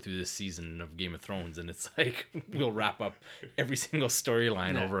you go through this season of Game of Thrones, and it's like, we'll wrap up every single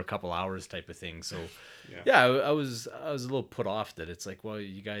storyline over a couple hours type of thing. So, I was a little put off that it's like, well,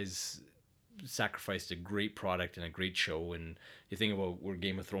 you guys sacrificed a great product and a great show, and you think about where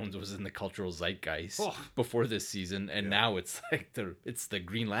Game of Thrones was in the cultural zeitgeist before this season, and now it's like it's the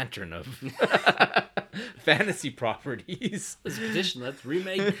Green Lantern of fantasy properties. Let's petition. Let's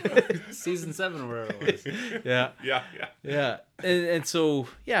remake season 7 or wherever it was. Yeah. And so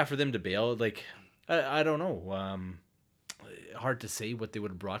for them to bail, like, I don't know. Hard to say what they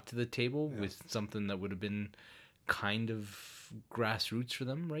would have brought to the table with something that would have been kind of grassroots for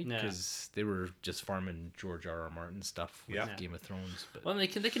them, right? Because they were just farming George R.R. Martin stuff with Game of Thrones. But. Well, they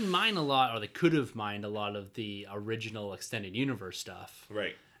can mine a lot, or they could have mined a lot of the original extended universe stuff.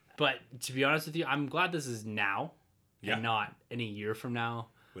 Right. But to be honest with you, I'm glad this is now and not in a year from now.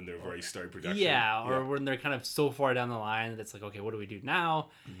 When they've already started production. Yeah, or when they're kind of so far down the line that it's like, okay, what do we do now?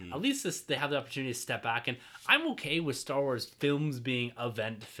 Mm-hmm. At least they have the opportunity to step back. And I'm okay with Star Wars films being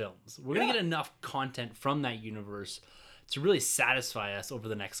event films. We're going to get enough content from that universe to really satisfy us over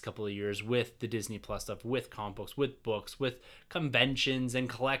the next couple of years with the Disney Plus stuff, with comic books, with conventions and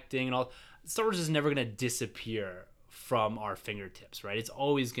collecting and all. Star Wars is never going to disappear from our fingertips, right? It's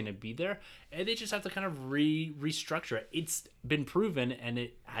always going to be there, and they just have to kind of restructure it. It's been proven, and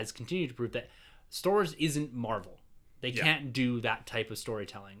it has continued to prove that Star Wars isn't Marvel. They can't do that type of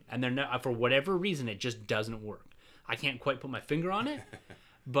storytelling, and they're not, for whatever reason, it just doesn't work. I can't quite put my finger on it,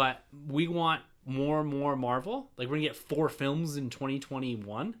 but we want more Marvel. Like, we're gonna get 4 films in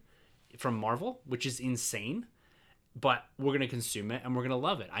 2021 from Marvel, which is insane. But we're going to consume it and we're going to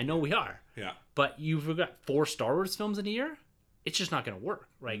love it. I know we are. Yeah. But you've got 4 Star Wars films in a year. It's just not going to work.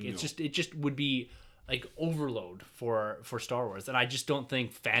 Right? No. It just would be like overload for Star Wars. And I just don't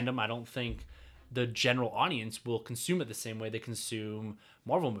think fandom, I don't think the general audience will consume it the same way they consume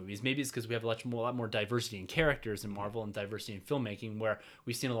Marvel movies. Maybe it's because we have a lot more diversity in characters in Marvel and diversity in filmmaking, where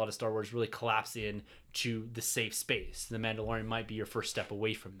we've seen a lot of Star Wars really collapse into the safe space. The Mandalorian might be your first step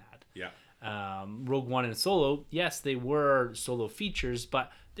away from that. Yeah. Rogue One and Solo, yes, they were solo features,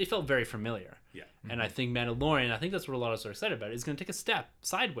 but they felt very familiar. Yeah. And I think Mandalorian, I think that's what a lot of us are excited about. It's going to take a step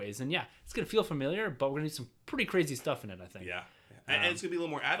sideways, and it's going to feel familiar, but we're going to do some pretty crazy stuff in it, I think. Yeah. And it's going to be a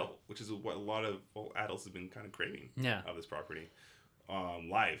little more adult, which is what a lot of adults have been kind of craving of this property.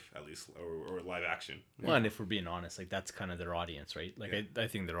 Live, at least, or live action. Well, and if we're being honest, like, that's kind of their audience, right? Like, I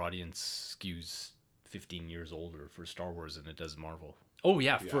think their audience skews 15 years older for Star Wars than it does Marvel. Oh,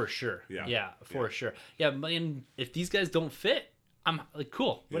 yeah, for sure. Yeah, for sure. Yeah, and if these guys don't fit, I'm like,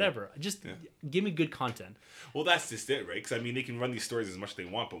 cool, whatever. Just give me good content. Well, that's just it, right? Because, I mean, they can run these stories as much as they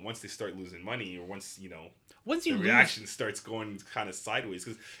want, but once they start losing money, or once the reaction starts going kind of sideways,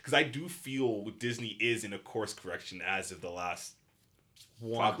 because I do feel Disney is in a course correction as of the last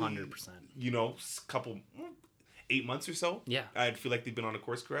 100%. Couple 8 months or so. Yeah, I feel like they've been on a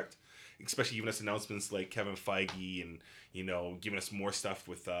course correct, especially giving us announcements like Kevin Feige and giving us more stuff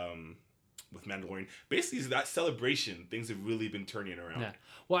with Mandalorian. Basically, that celebration, things have really been turning around. Yeah.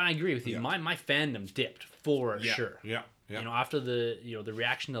 Well, I agree with you. My fandom dipped for sure. Yeah. After the the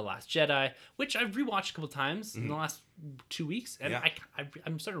reaction to The Last Jedi, which I've rewatched a couple times in the last 2 weeks, and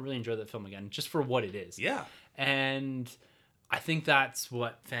I'm starting to really enjoy that film again, just for what it is. Yeah. And I think that's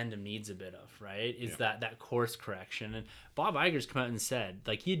what fandom needs a bit of, right? Is that course correction. And Bob Iger's come out and said,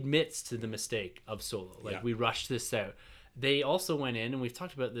 like, he admits to the mistake of Solo. Like, we rushed this out. They also went in, and we've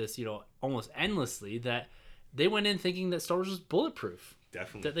talked about this, almost endlessly, that they went in thinking that Star Wars was bulletproof.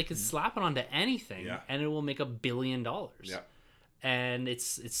 Definitely. That they could slap it onto anything, and it will make $1 billion. Yeah. and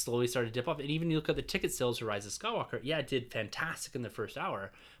it's slowly started to dip off. And even you look at the ticket sales for Rise of Skywalker, yeah, it did fantastic in the first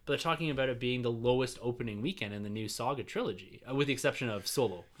hour, but they're talking about it being the lowest opening weekend in the new Saga trilogy, with the exception of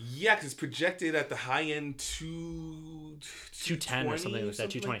Solo. Yeah, because it's projected at the high end 210 or something like that,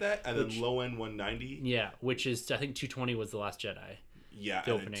 220, and then low end 190. Yeah, which is, I think 220 was The Last Jedi. Yeah,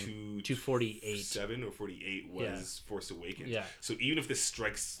 the and opening. 248. 7 or 48 was Force Awakens. Yeah. So even if this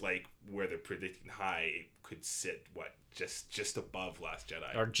strikes like where they're predicting high, it could sit just above Last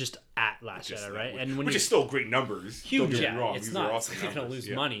Jedi, or just at Last Jedi, right? And which is still great numbers. Huge, Don't get me wrong. It's These not. are It's awesome not going to lose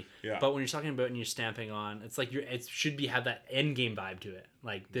money. Yeah. But when you're talking about and you're stamping on, it's like it should have that end game vibe to it.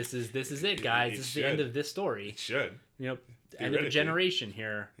 Like this is it, guys. This is the end of this story. It should. End of a generation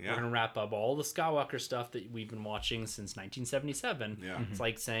here. Yeah. We're gonna wrap up all the Skywalker stuff that we've been watching since 1977. Yeah. It's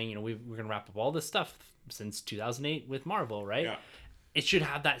like saying, we're gonna wrap up all this stuff since 2008 with Marvel, right? Yeah. It should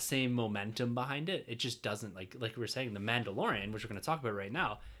have that same momentum behind it. It just doesn't. Like we were saying, The Mandalorian, which we're gonna talk about right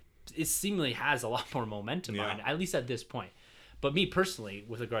now, it seemingly has a lot more momentum behind it, at least at this point. But me personally,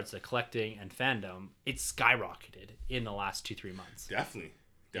 with regards to collecting and fandom, it's skyrocketed in the last 2-3 months.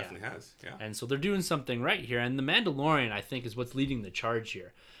 Definitely has. Yeah. And so they're doing something right here. And The Mandalorian, I think, is what's leading the charge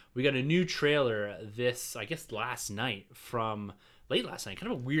here. We got a new trailer last night from late last night. Kind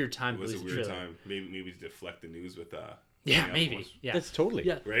of a weird time. It was a weird time. Maybe to deflect the news with maybe. Yeah. That's totally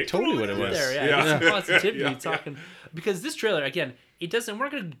right? Totally what it was. There, yeah. Positivity talking because this trailer, again, it doesn't. We're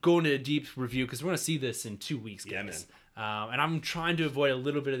not going to go into a deep review because we're going to see this in 2 weeks, guys. Yeah, man. And I'm trying to avoid a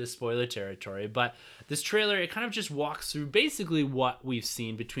little bit of the spoiler territory, but this trailer, it kind of just walks through basically what we've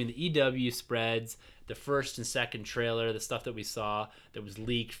seen between the EW spreads, the first and second trailer, the stuff that we saw that was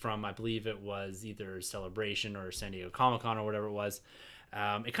leaked from, I believe it was either Celebration or San Diego Comic-Con or whatever it was.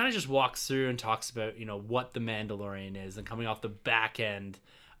 It kind of just walks through and talks about, what the Mandalorian is, and coming off the back end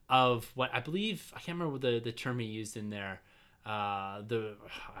of what I believe, I can't remember what the term he used in there, the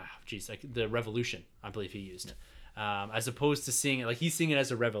revolution, I believe he used. As opposed to seeing it like he's seeing it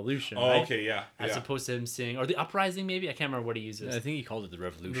as a revolution. Oh, right? okay, yeah. As opposed to him seeing, or the uprising, maybe, I can't remember what he uses. I think he called it the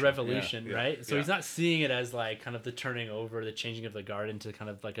revolution. The revolution, Yeah. right? So Yeah. he's not seeing it as like kind of the turning over, the changing of the guard into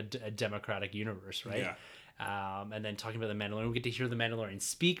kind of like a democratic universe, right? Yeah. And then talking about the Mandalorian, we get to hear the Mandalorian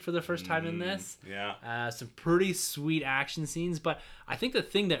speak for the first time in this. Yeah. Some pretty sweet action scenes, but I think the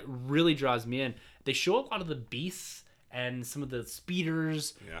thing that really draws me in, they show a lot of the beasts and some of the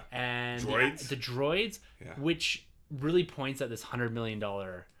speeders and Droids. the droids, which really points at this $100 million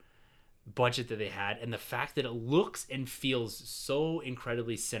budget that they had, and the fact that it looks and feels so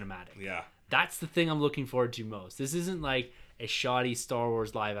incredibly cinematic. Yeah. That's the thing I'm looking forward to most. This isn't like a shoddy Star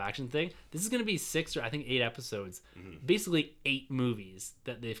Wars live action thing. This is going to be 6 or I think 8 episodes. Basically 8 movies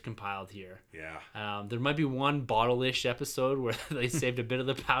that they've compiled here. Yeah. There might be one bottle-ish episode where they saved a bit of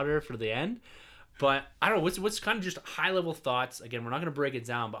the powder for the end. But I don't know, what's kind of just high-level thoughts. Again, we're not going to break it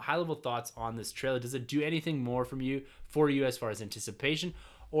down, but high-level thoughts on this trailer. Does it do anything more for you as far as anticipation?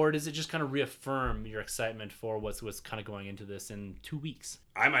 Or does it just kind of reaffirm your excitement for what's kind of going into this in 2 weeks?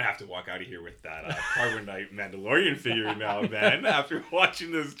 I might have to walk out of here with that Carbonite Mandalorian figure now, man, after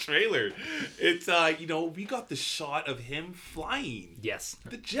watching this trailer. It's, we got the shot of him flying. Yes.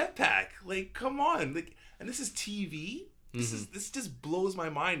 The jetpack. Like, come on. Like, and this is TV? This just blows my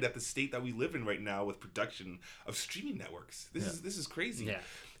mind at the state that we live in right now with production of streaming networks. This is crazy. Yeah.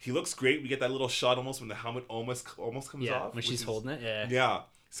 He looks great. We get that little shot almost when the helmet almost comes off. When she's holding it. Yeah. Yeah.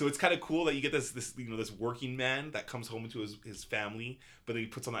 So it's kind of cool that you get this working man that comes home to his family, but then he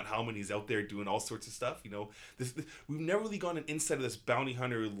puts on that helmet and he's out there doing all sorts of stuff. This we've never really gone an insight of this bounty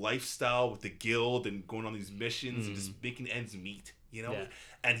hunter lifestyle with the guild and going on these missions and just making ends meet. Yeah.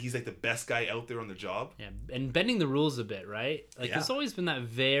 And he's like the best guy out there on the job. Yeah, and bending the rules a bit, right? Like there's always been that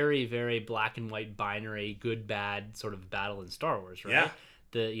very, very black and white binary, good bad sort of battle in Star Wars, right? Yeah.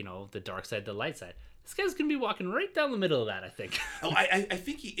 The dark side, the light side. This guy's gonna be walking right down the middle of that, I think. I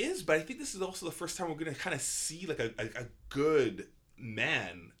think he is, but I think this is also the first time we're gonna kind of see like a good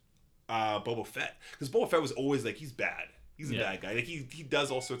man, Boba Fett, because Boba Fett was always like he's bad. He's a bad guy. Like he does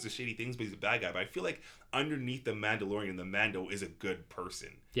all sorts of shady things, but he's a bad guy. But I feel like underneath the Mandalorian, the Mando is a good person.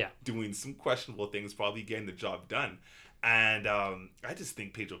 Yeah. Doing some questionable things, probably getting the job done. And I just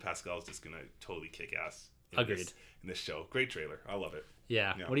think Pedro Pascal is just gonna totally kick ass. Agreed. In this show, great trailer. I love it.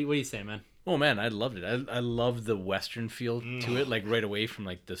 Yeah. What do you say, man? Oh man, I loved it. I love the Western feel to it, like right away from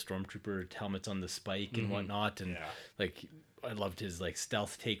like the stormtrooper helmets on the spike and whatnot, and like I loved his like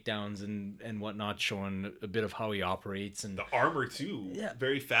stealth takedowns and whatnot, showing a bit of how he operates and the armor too. Yeah,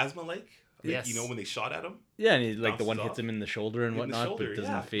 very Phasma like. Yes. When they shot at him. Yeah, and he, like the one off. hits him in the shoulder and whatnot, but it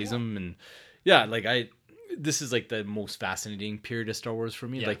doesn't yeah, phase him. And yeah, like this is like the most fascinating period of Star Wars for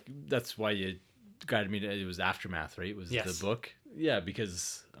me. Yeah. Like that's why you guided me to, it was Aftermath, right? It was the book. Yeah,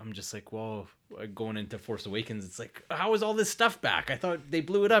 because I'm just like, well, going into Force Awakens, it's like, how is all this stuff back? I thought they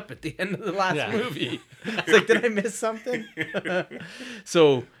blew it up at the end of the last movie. It's like, did I miss something?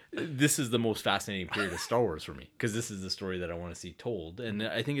 So this is the most fascinating period of Star Wars for me, because this is the story that I want to see told. And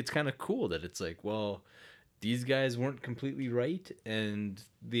I think it's kind of cool that it's like, well, these guys weren't completely right, and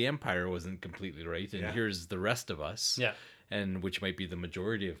the Empire wasn't completely right, and here's the rest of us. Yeah. And which might be the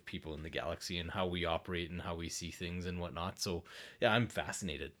majority of people in the galaxy, and how we operate and how we see things and whatnot. So yeah, I'm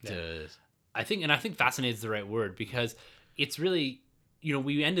fascinated to... I think fascinated is the right word, because it's really,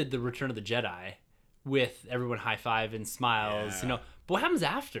 we ended the Return of the Jedi with everyone high five and smiles, but what happens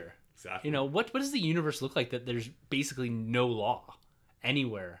after? Exactly. What does the universe look like that there's basically no law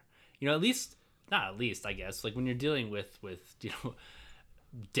anywhere? Not at least, I guess, like when you're dealing with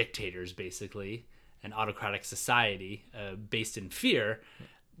dictators, basically, an autocratic society based in fear,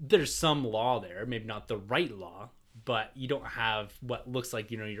 there's some law there, maybe not the right law, but you don't have what looks like,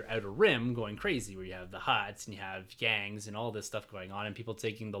 your outer rim going crazy, where you have the Hutts and you have gangs and all this stuff going on and people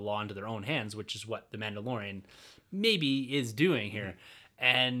taking the law into their own hands, which is what the Mandalorian maybe is doing here.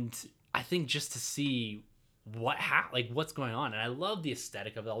 And I think just to see what's going on, and I love the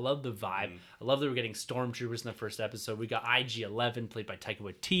aesthetic of it. I love the vibe. I love that we're getting stormtroopers in the first episode. We got IG-11 played by Taika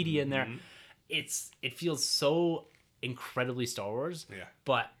Waititi in there. It feels so incredibly Star Wars,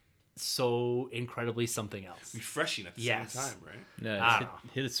 but so incredibly something else. Refreshing at the same time, right? Yeah,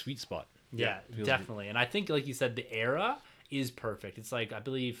 hit a sweet spot. Yeah, definitely. And I think, like you said, the era is perfect. It's like, I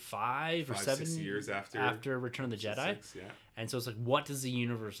believe 5 or 7 years after Return of the Jedi. 6, yeah. And so it's like, what does the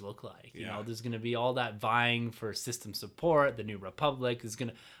universe look like? There's going to be all that vying for system support. The New Republic is going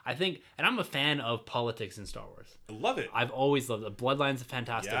to, I think, and I'm a fan of politics in Star Wars. I love it. I've always loved it. Bloodline's a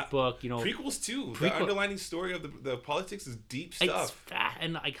fantastic book. Prequels too. The underlining story of the politics is deep stuff.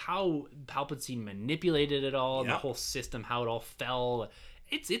 And like how Palpatine manipulated it all, and the whole system, how it all fell.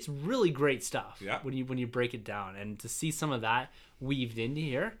 It's really great stuff. Yeah. When you break it down, and to see some of that weaved into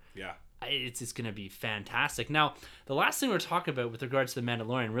here. Yeah. It's going to be fantastic. Now, the last thing we're talking about with regards to The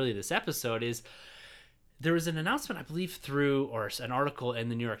Mandalorian, really this episode, is there was an announcement, I believe, or an article in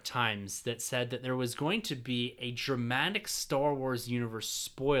the New York Times that said that there was going to be a dramatic Star Wars universe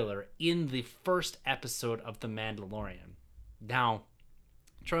spoiler in the first episode of The Mandalorian. Now,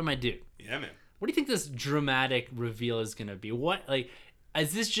 Troy, my dude. Yeah, man. What do you think this dramatic reveal is going to be?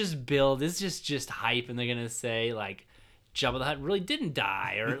 Is this just build? Is this just hype, and they're going to say, like, Jabba the Hutt really didn't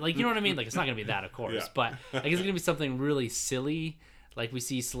die, or like, you know what I mean? Like, it's not gonna be that, of course, but like, it's gonna be something really silly, like we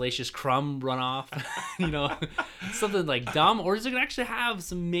see Salacious Crumb run off, something like dumb, or is it gonna actually have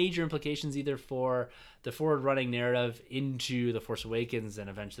some major implications either for the forward running narrative into The Force Awakens and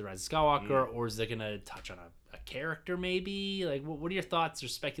eventually Rise of Skywalker, or is it gonna touch on a character maybe? Like, what are your thoughts, or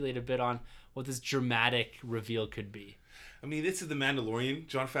speculate a bit on what this dramatic reveal could be? I mean, this is The Mandalorian.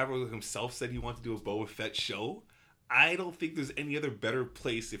 Jon Favreau himself said he wanted to do a Boba Fett show. I don't think there's any other better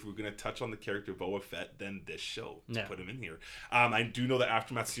place if we're going to touch on the character Boba Fett than this show to put him in here. I do know the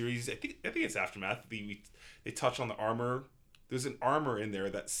Aftermath series. I think it's Aftermath. They touch on the armor. There's an armor in there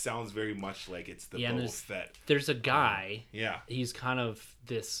that sounds very much like it's the Boba Fett. There's a guy. He's kind of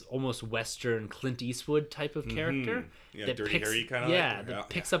this almost Western Clint Eastwood type of character. Yeah, that dirty hairy kind of. Yeah, that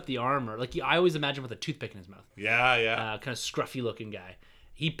picks up the armor. Like I always imagine with a toothpick in his mouth. Yeah. Kind of scruffy looking guy.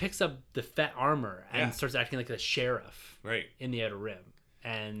 He picks up the Fett armor and starts acting like a sheriff in the Outer Rim.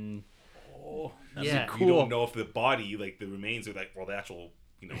 And that's cool. You don't know if the body, like the remains, or like, well, the actual,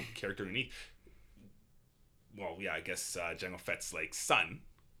 character underneath. Well, yeah, I guess Jango Fett's like son,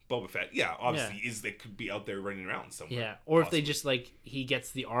 Boba Fett. Yeah, obviously they could be out there running around somewhere. Yeah, or if they just like he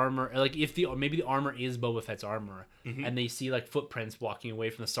gets the armor, like if maybe the armor is Boba Fett's armor, and they see like footprints walking away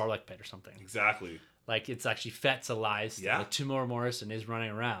from the Sarlacc pit or something. Exactly. Like it's actually Fett's alive still. Like Timur Morrison is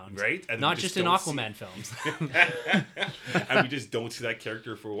running around. Right. And not just in Aquaman films. And we just don't see that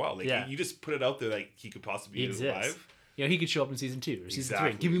character for a while. Like you just put it out there like he could possibly be alive. He could show up in season 2 or season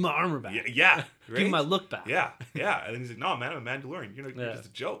 3. Give me my armor back. Yeah. Right? Give me my look back. Yeah. And then he's like, no, man, I'm a Mandalorian. You're just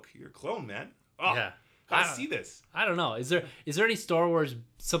a joke. You're a clone, man. Oh, yeah. Gotta see this. I don't know. Is there any Star Wars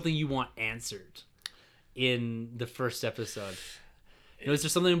something you want answered in the first episode? Is there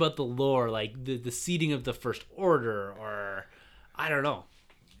something about the lore, like the seeding of the First Order, or I don't know,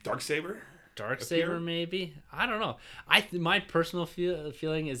 Darksaber maybe? I don't know. My personal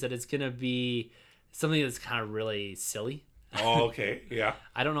feeling is that it's gonna be something that's kind of really silly. Oh, okay, yeah.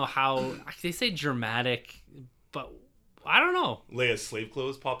 I don't know how they say dramatic, but I don't know. Leia's slave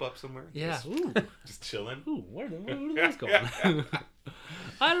clothes pop up somewhere. Yeah, just chilling. Ooh, where are those going?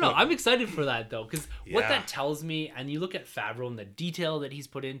 I don't know. I'm excited for that though, because what Yeah. that tells me, and you look at Favreau and the detail that he's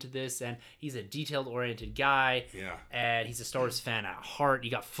put into this, and he's a detail-oriented guy, Yeah. and he's a Star Wars fan at heart.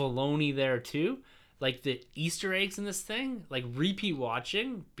 You got Filoni there too. Like the Easter eggs in this thing, like repeat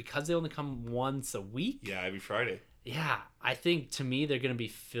watching because they only come once a week. Yeah, every Friday. Yeah, I think to me they're gonna be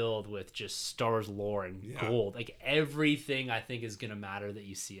filled with just Star Wars lore and Yeah. gold. Like everything I think is gonna matter that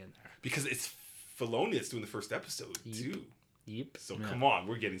you see in there. Because it's Filoni that's doing the first episode too. Yep. So come on,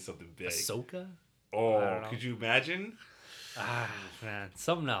 we're getting something big. Ahsoka. I Oh, don't know. could you imagine? Ah, man,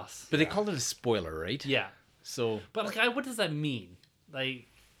 something else. But they called it a spoiler, right? Yeah, So but like, what does that mean? Like,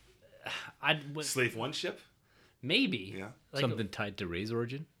 Slave One ship? maybe. Yeah. Like, something tied to Rey's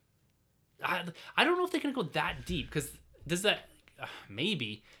origin. I don't know if they're gonna go that deep, because does that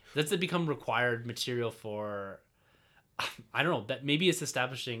maybe does it become required material for? I don't know. That maybe it's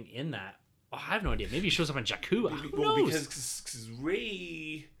establishing in that. Oh, I have no idea. Maybe he shows up on Jakku. Who Well, knows? because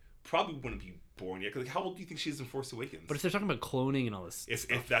Rey probably wouldn't be born yet. 'Cause, like, how old do you think she is in Force Awakens? But if they're talking about cloning and all this,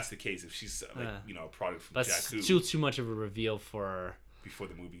 if that's the case, if she's a product from that's Jakku still too much of a reveal for before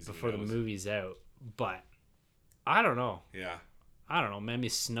the movies, the movie's out. But I don't know. Yeah. I don't know. Maybe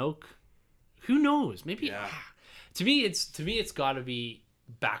Snoke. Who knows? Maybe. Yeah. To me, it's got to be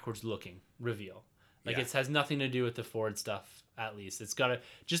backwards looking reveal. Like Yeah. it has nothing to do with the Ford stuff. At least it's got to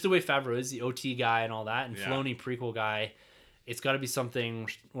just the way Favreau is the OT guy and all that, and Yeah. Filoni prequel guy. It's got to be something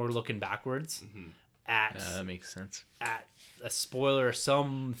we're looking backwards at That makes sense. at a spoiler,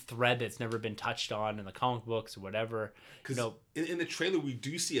 some thread that's never been touched on in the comic books or whatever. Because You know, in the trailer we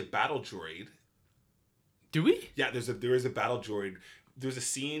do see a battle droid. do we? Yeah, there is a battle droid. There's a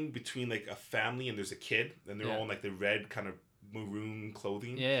scene between like a family and there's a kid, and they're Yeah. all in like the red kind of maroon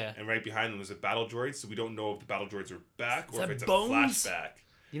clothing. Yeah. And right behind them there's a battle droid, so we don't know if the battle droids are back Is or if that it's Bones? a flashback.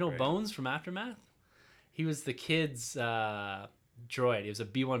 You know Right. Bones from Aftermath? He was the kid's droid. He was a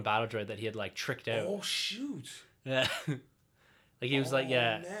B1 battle droid that he had like tricked out. Oh shoot! Yeah. Like he was like,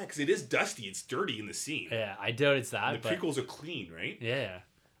 yeah, because it is dusty. It's dirty in the scene. yeah. I doubt it's that. And the but prequels are clean, right? yeah,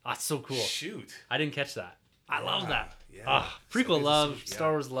 that's so cool. Shoot! I didn't catch that. I love that. Yeah. Ah, So prequel good to love, see.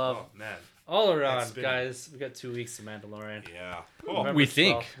 Star Wars love, Oh man. all around, It's been- guys. We got 2 weeks of Mandalorian. Yeah. November We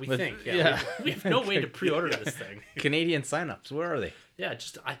think. 12th. We But- think. Yeah. yeah. We have no way to pre-order this thing. Canadian signups, where are they? Yeah,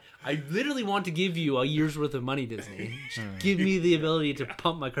 just I literally want to give you a year's worth of money, Disney. Just give me the ability to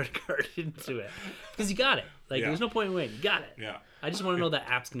pump my credit card into it, because you got it. Like Yeah. there's no point in waiting. You got it. Yeah. I just want to know that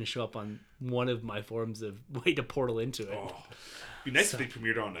app's going to show up on one of my forms of way to portal into it. Oh. It'd be nice if they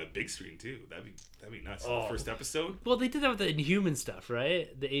premiered on a big screen too. That'd be nuts. Oh. The first episode. Well, they did that with the Inhuman stuff,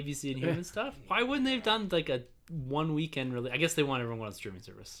 right? The ABC Inhuman stuff. Why wouldn't they have done like a one weekend really? I guess they want everyone on streaming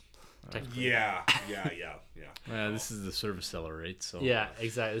service. Technically. Yeah. This is the service seller, right? So Yeah,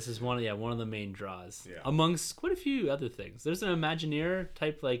 exactly. This is one of the main draws. Yeah. Amongst quite a few other things. There's an Imagineer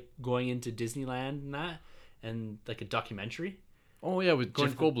type like going into Disneyland and that, and like a documentary. Oh yeah, with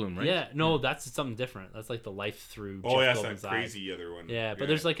Jeff Goldblum, right? Yeah, no, that's something different. That's like the life through. Oh, Jeff yeah, Goldblum's that's that eyes. crazy other one. Yeah, but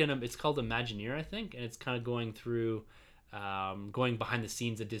there's like it's called Imagineer, I think, and it's kind of going through, going behind the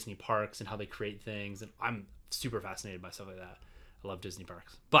scenes at Disney parks and how they create things, and I'm super fascinated by stuff like that. I love Disney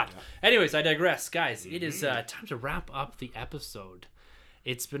parks. But anyways, I digress, guys. It is time to wrap up the episode.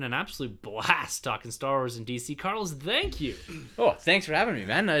 It's been an absolute blast talking Star Wars and DC. Carlos, thank you. Oh, thanks for having me,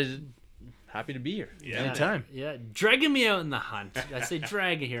 man. I'm happy to be here. Yeah. Anytime. Yeah, dragging me out in the hunt. I say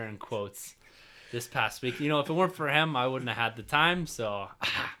dragging here in quotes. This past week, if it weren't for him, I wouldn't have had the time. So,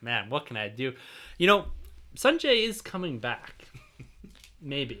 man, what can I do? Sanjay is coming back.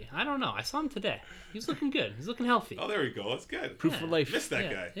 Maybe. I don't know. I saw him today. He's looking good. He's looking healthy. Oh, there we go. That's good. Proof for life. Missed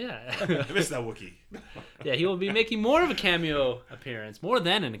that guy. Yeah. I missed that Wookiee. Yeah, he will be making more of a cameo appearance, more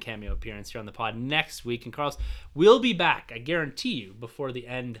than a cameo appearance here on the pod next week. And Carlos will be back, I guarantee you, before the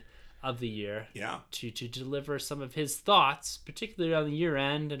end of the year. Yeah. To deliver some of his thoughts, particularly on the year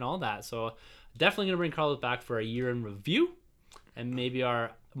end and all that. So definitely going to bring Carlos back for a year in review and maybe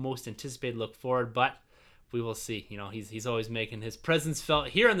our most anticipated look forward. But we will see. He's always making his presence felt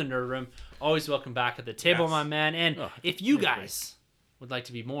here in the Nerd Room. Always welcome back at the table, Yes. my man. And if you guys would like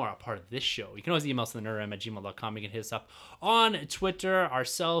to be more a part of this show, you can always email us at thenerdroom@gmail.com. You can hit us up on Twitter.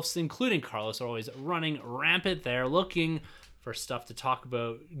 Ourselves, including Carlos, are always running rampant there, looking for stuff to talk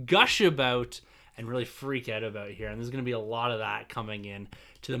about, gush about, and really freak out about here. And there's going to be a lot of that coming in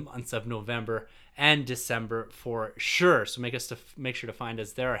to the months of November and December for sure. So make sure to find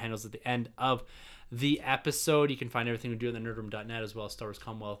us there. Our handles at the end of the episode. You can find everything we do at thenerdroom.net as well as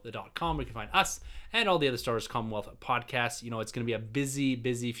StarWarsCommonwealth.com. You can find us and all the other Star Wars Commonwealth podcasts. It's going to be a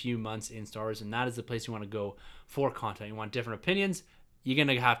busy few months in Star Wars, and that is the place you want to go for content. You want different opinions, you're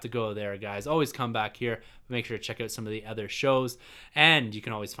going to have to go there, guys. Always come back here. Make sure to check out some of the other shows. And you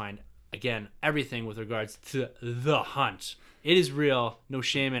can always find, again, everything with regards to The Hunt. It is real. No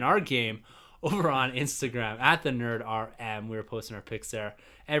shame in our game. Over on Instagram at the NerdRM. We're posting our pics there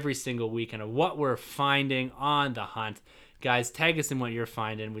every single weekend of what we're finding on The Hunt. Guys, tag us in what you're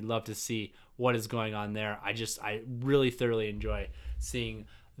finding. We'd love to see what is going on there. I really thoroughly enjoy seeing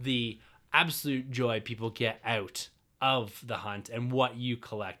the absolute joy people get out of The Hunt and what you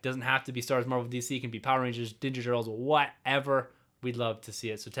collect. Doesn't have to be Star Wars, Marvel, DC. It can be Power Rangers, Ninja Turtles, whatever. We'd love to see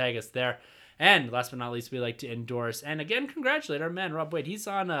it. So tag us there. And last but not least, we like to endorse and again congratulate our man Rob Wade. He's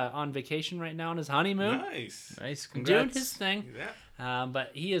on vacation right now on his honeymoon. Nice, congrats. Doing his thing. Yeah.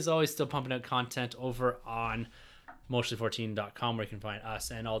 But he is always still pumping out content over on mostly14.com, where you can find us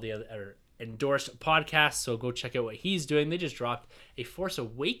and all the other endorsed podcasts. So go check out what he's doing. They just dropped a Force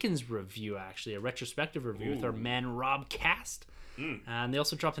Awakens review, actually a retrospective review with our man Rob Cast. And they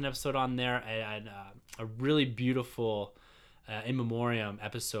also dropped an episode on there, a really beautiful in memoriam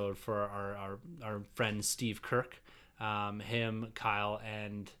episode for our friend Steve Kirk, him, Kyle,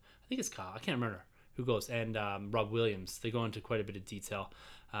 and I think it's Kyle, I can't remember who goes, and Rob Williams. They go into quite a bit of detail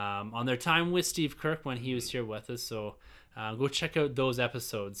on their time with Steve Kirk when he was here with us. So go check out those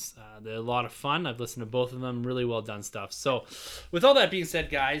episodes. They're a lot of fun. I've listened to both of them. Really well done stuff. So with all that being said,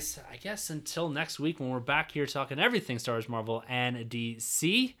 guys, I guess until next week when we're back here talking everything Star Wars, Marvel, and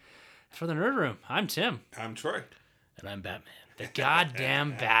DC, for the Nerd Room, I'm Tim. I'm Troy. And I'm Batman. The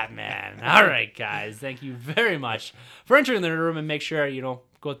goddamn Batman. All right, guys. Thank you very much for entering the Nerd Room, and make sure,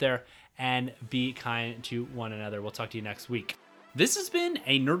 go out there and be kind to one another. We'll talk to you next week. This has been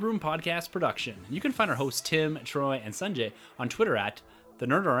a Nerd Room podcast production. You can find our hosts Tim, Troy, and Sanjay on Twitter at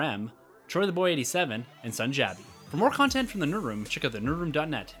TheNerdRM, TroyTheBoy87, and Sunjabby. For more content from the Nerd Room, check out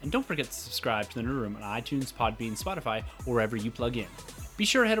thenerdroom.net, and don't forget to subscribe to the Nerd Room on iTunes, Podbean, Spotify, or wherever you plug in. Be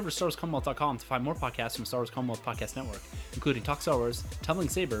sure to head over to StarWarsCommonwealth.com to find more podcasts from Star Wars Commonwealth Podcast Network, including Talk Star Wars, Tumbling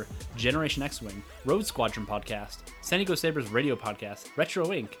Saber, Generation X-Wing, Road Squadron Podcast, San Diego Saber's Radio Podcast, Retro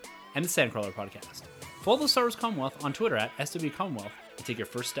Inc., and the Sandcrawler Podcast. Follow Star Wars Commonwealth on Twitter at SW Commonwealth and take your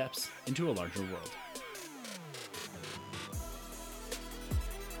first steps into a larger world.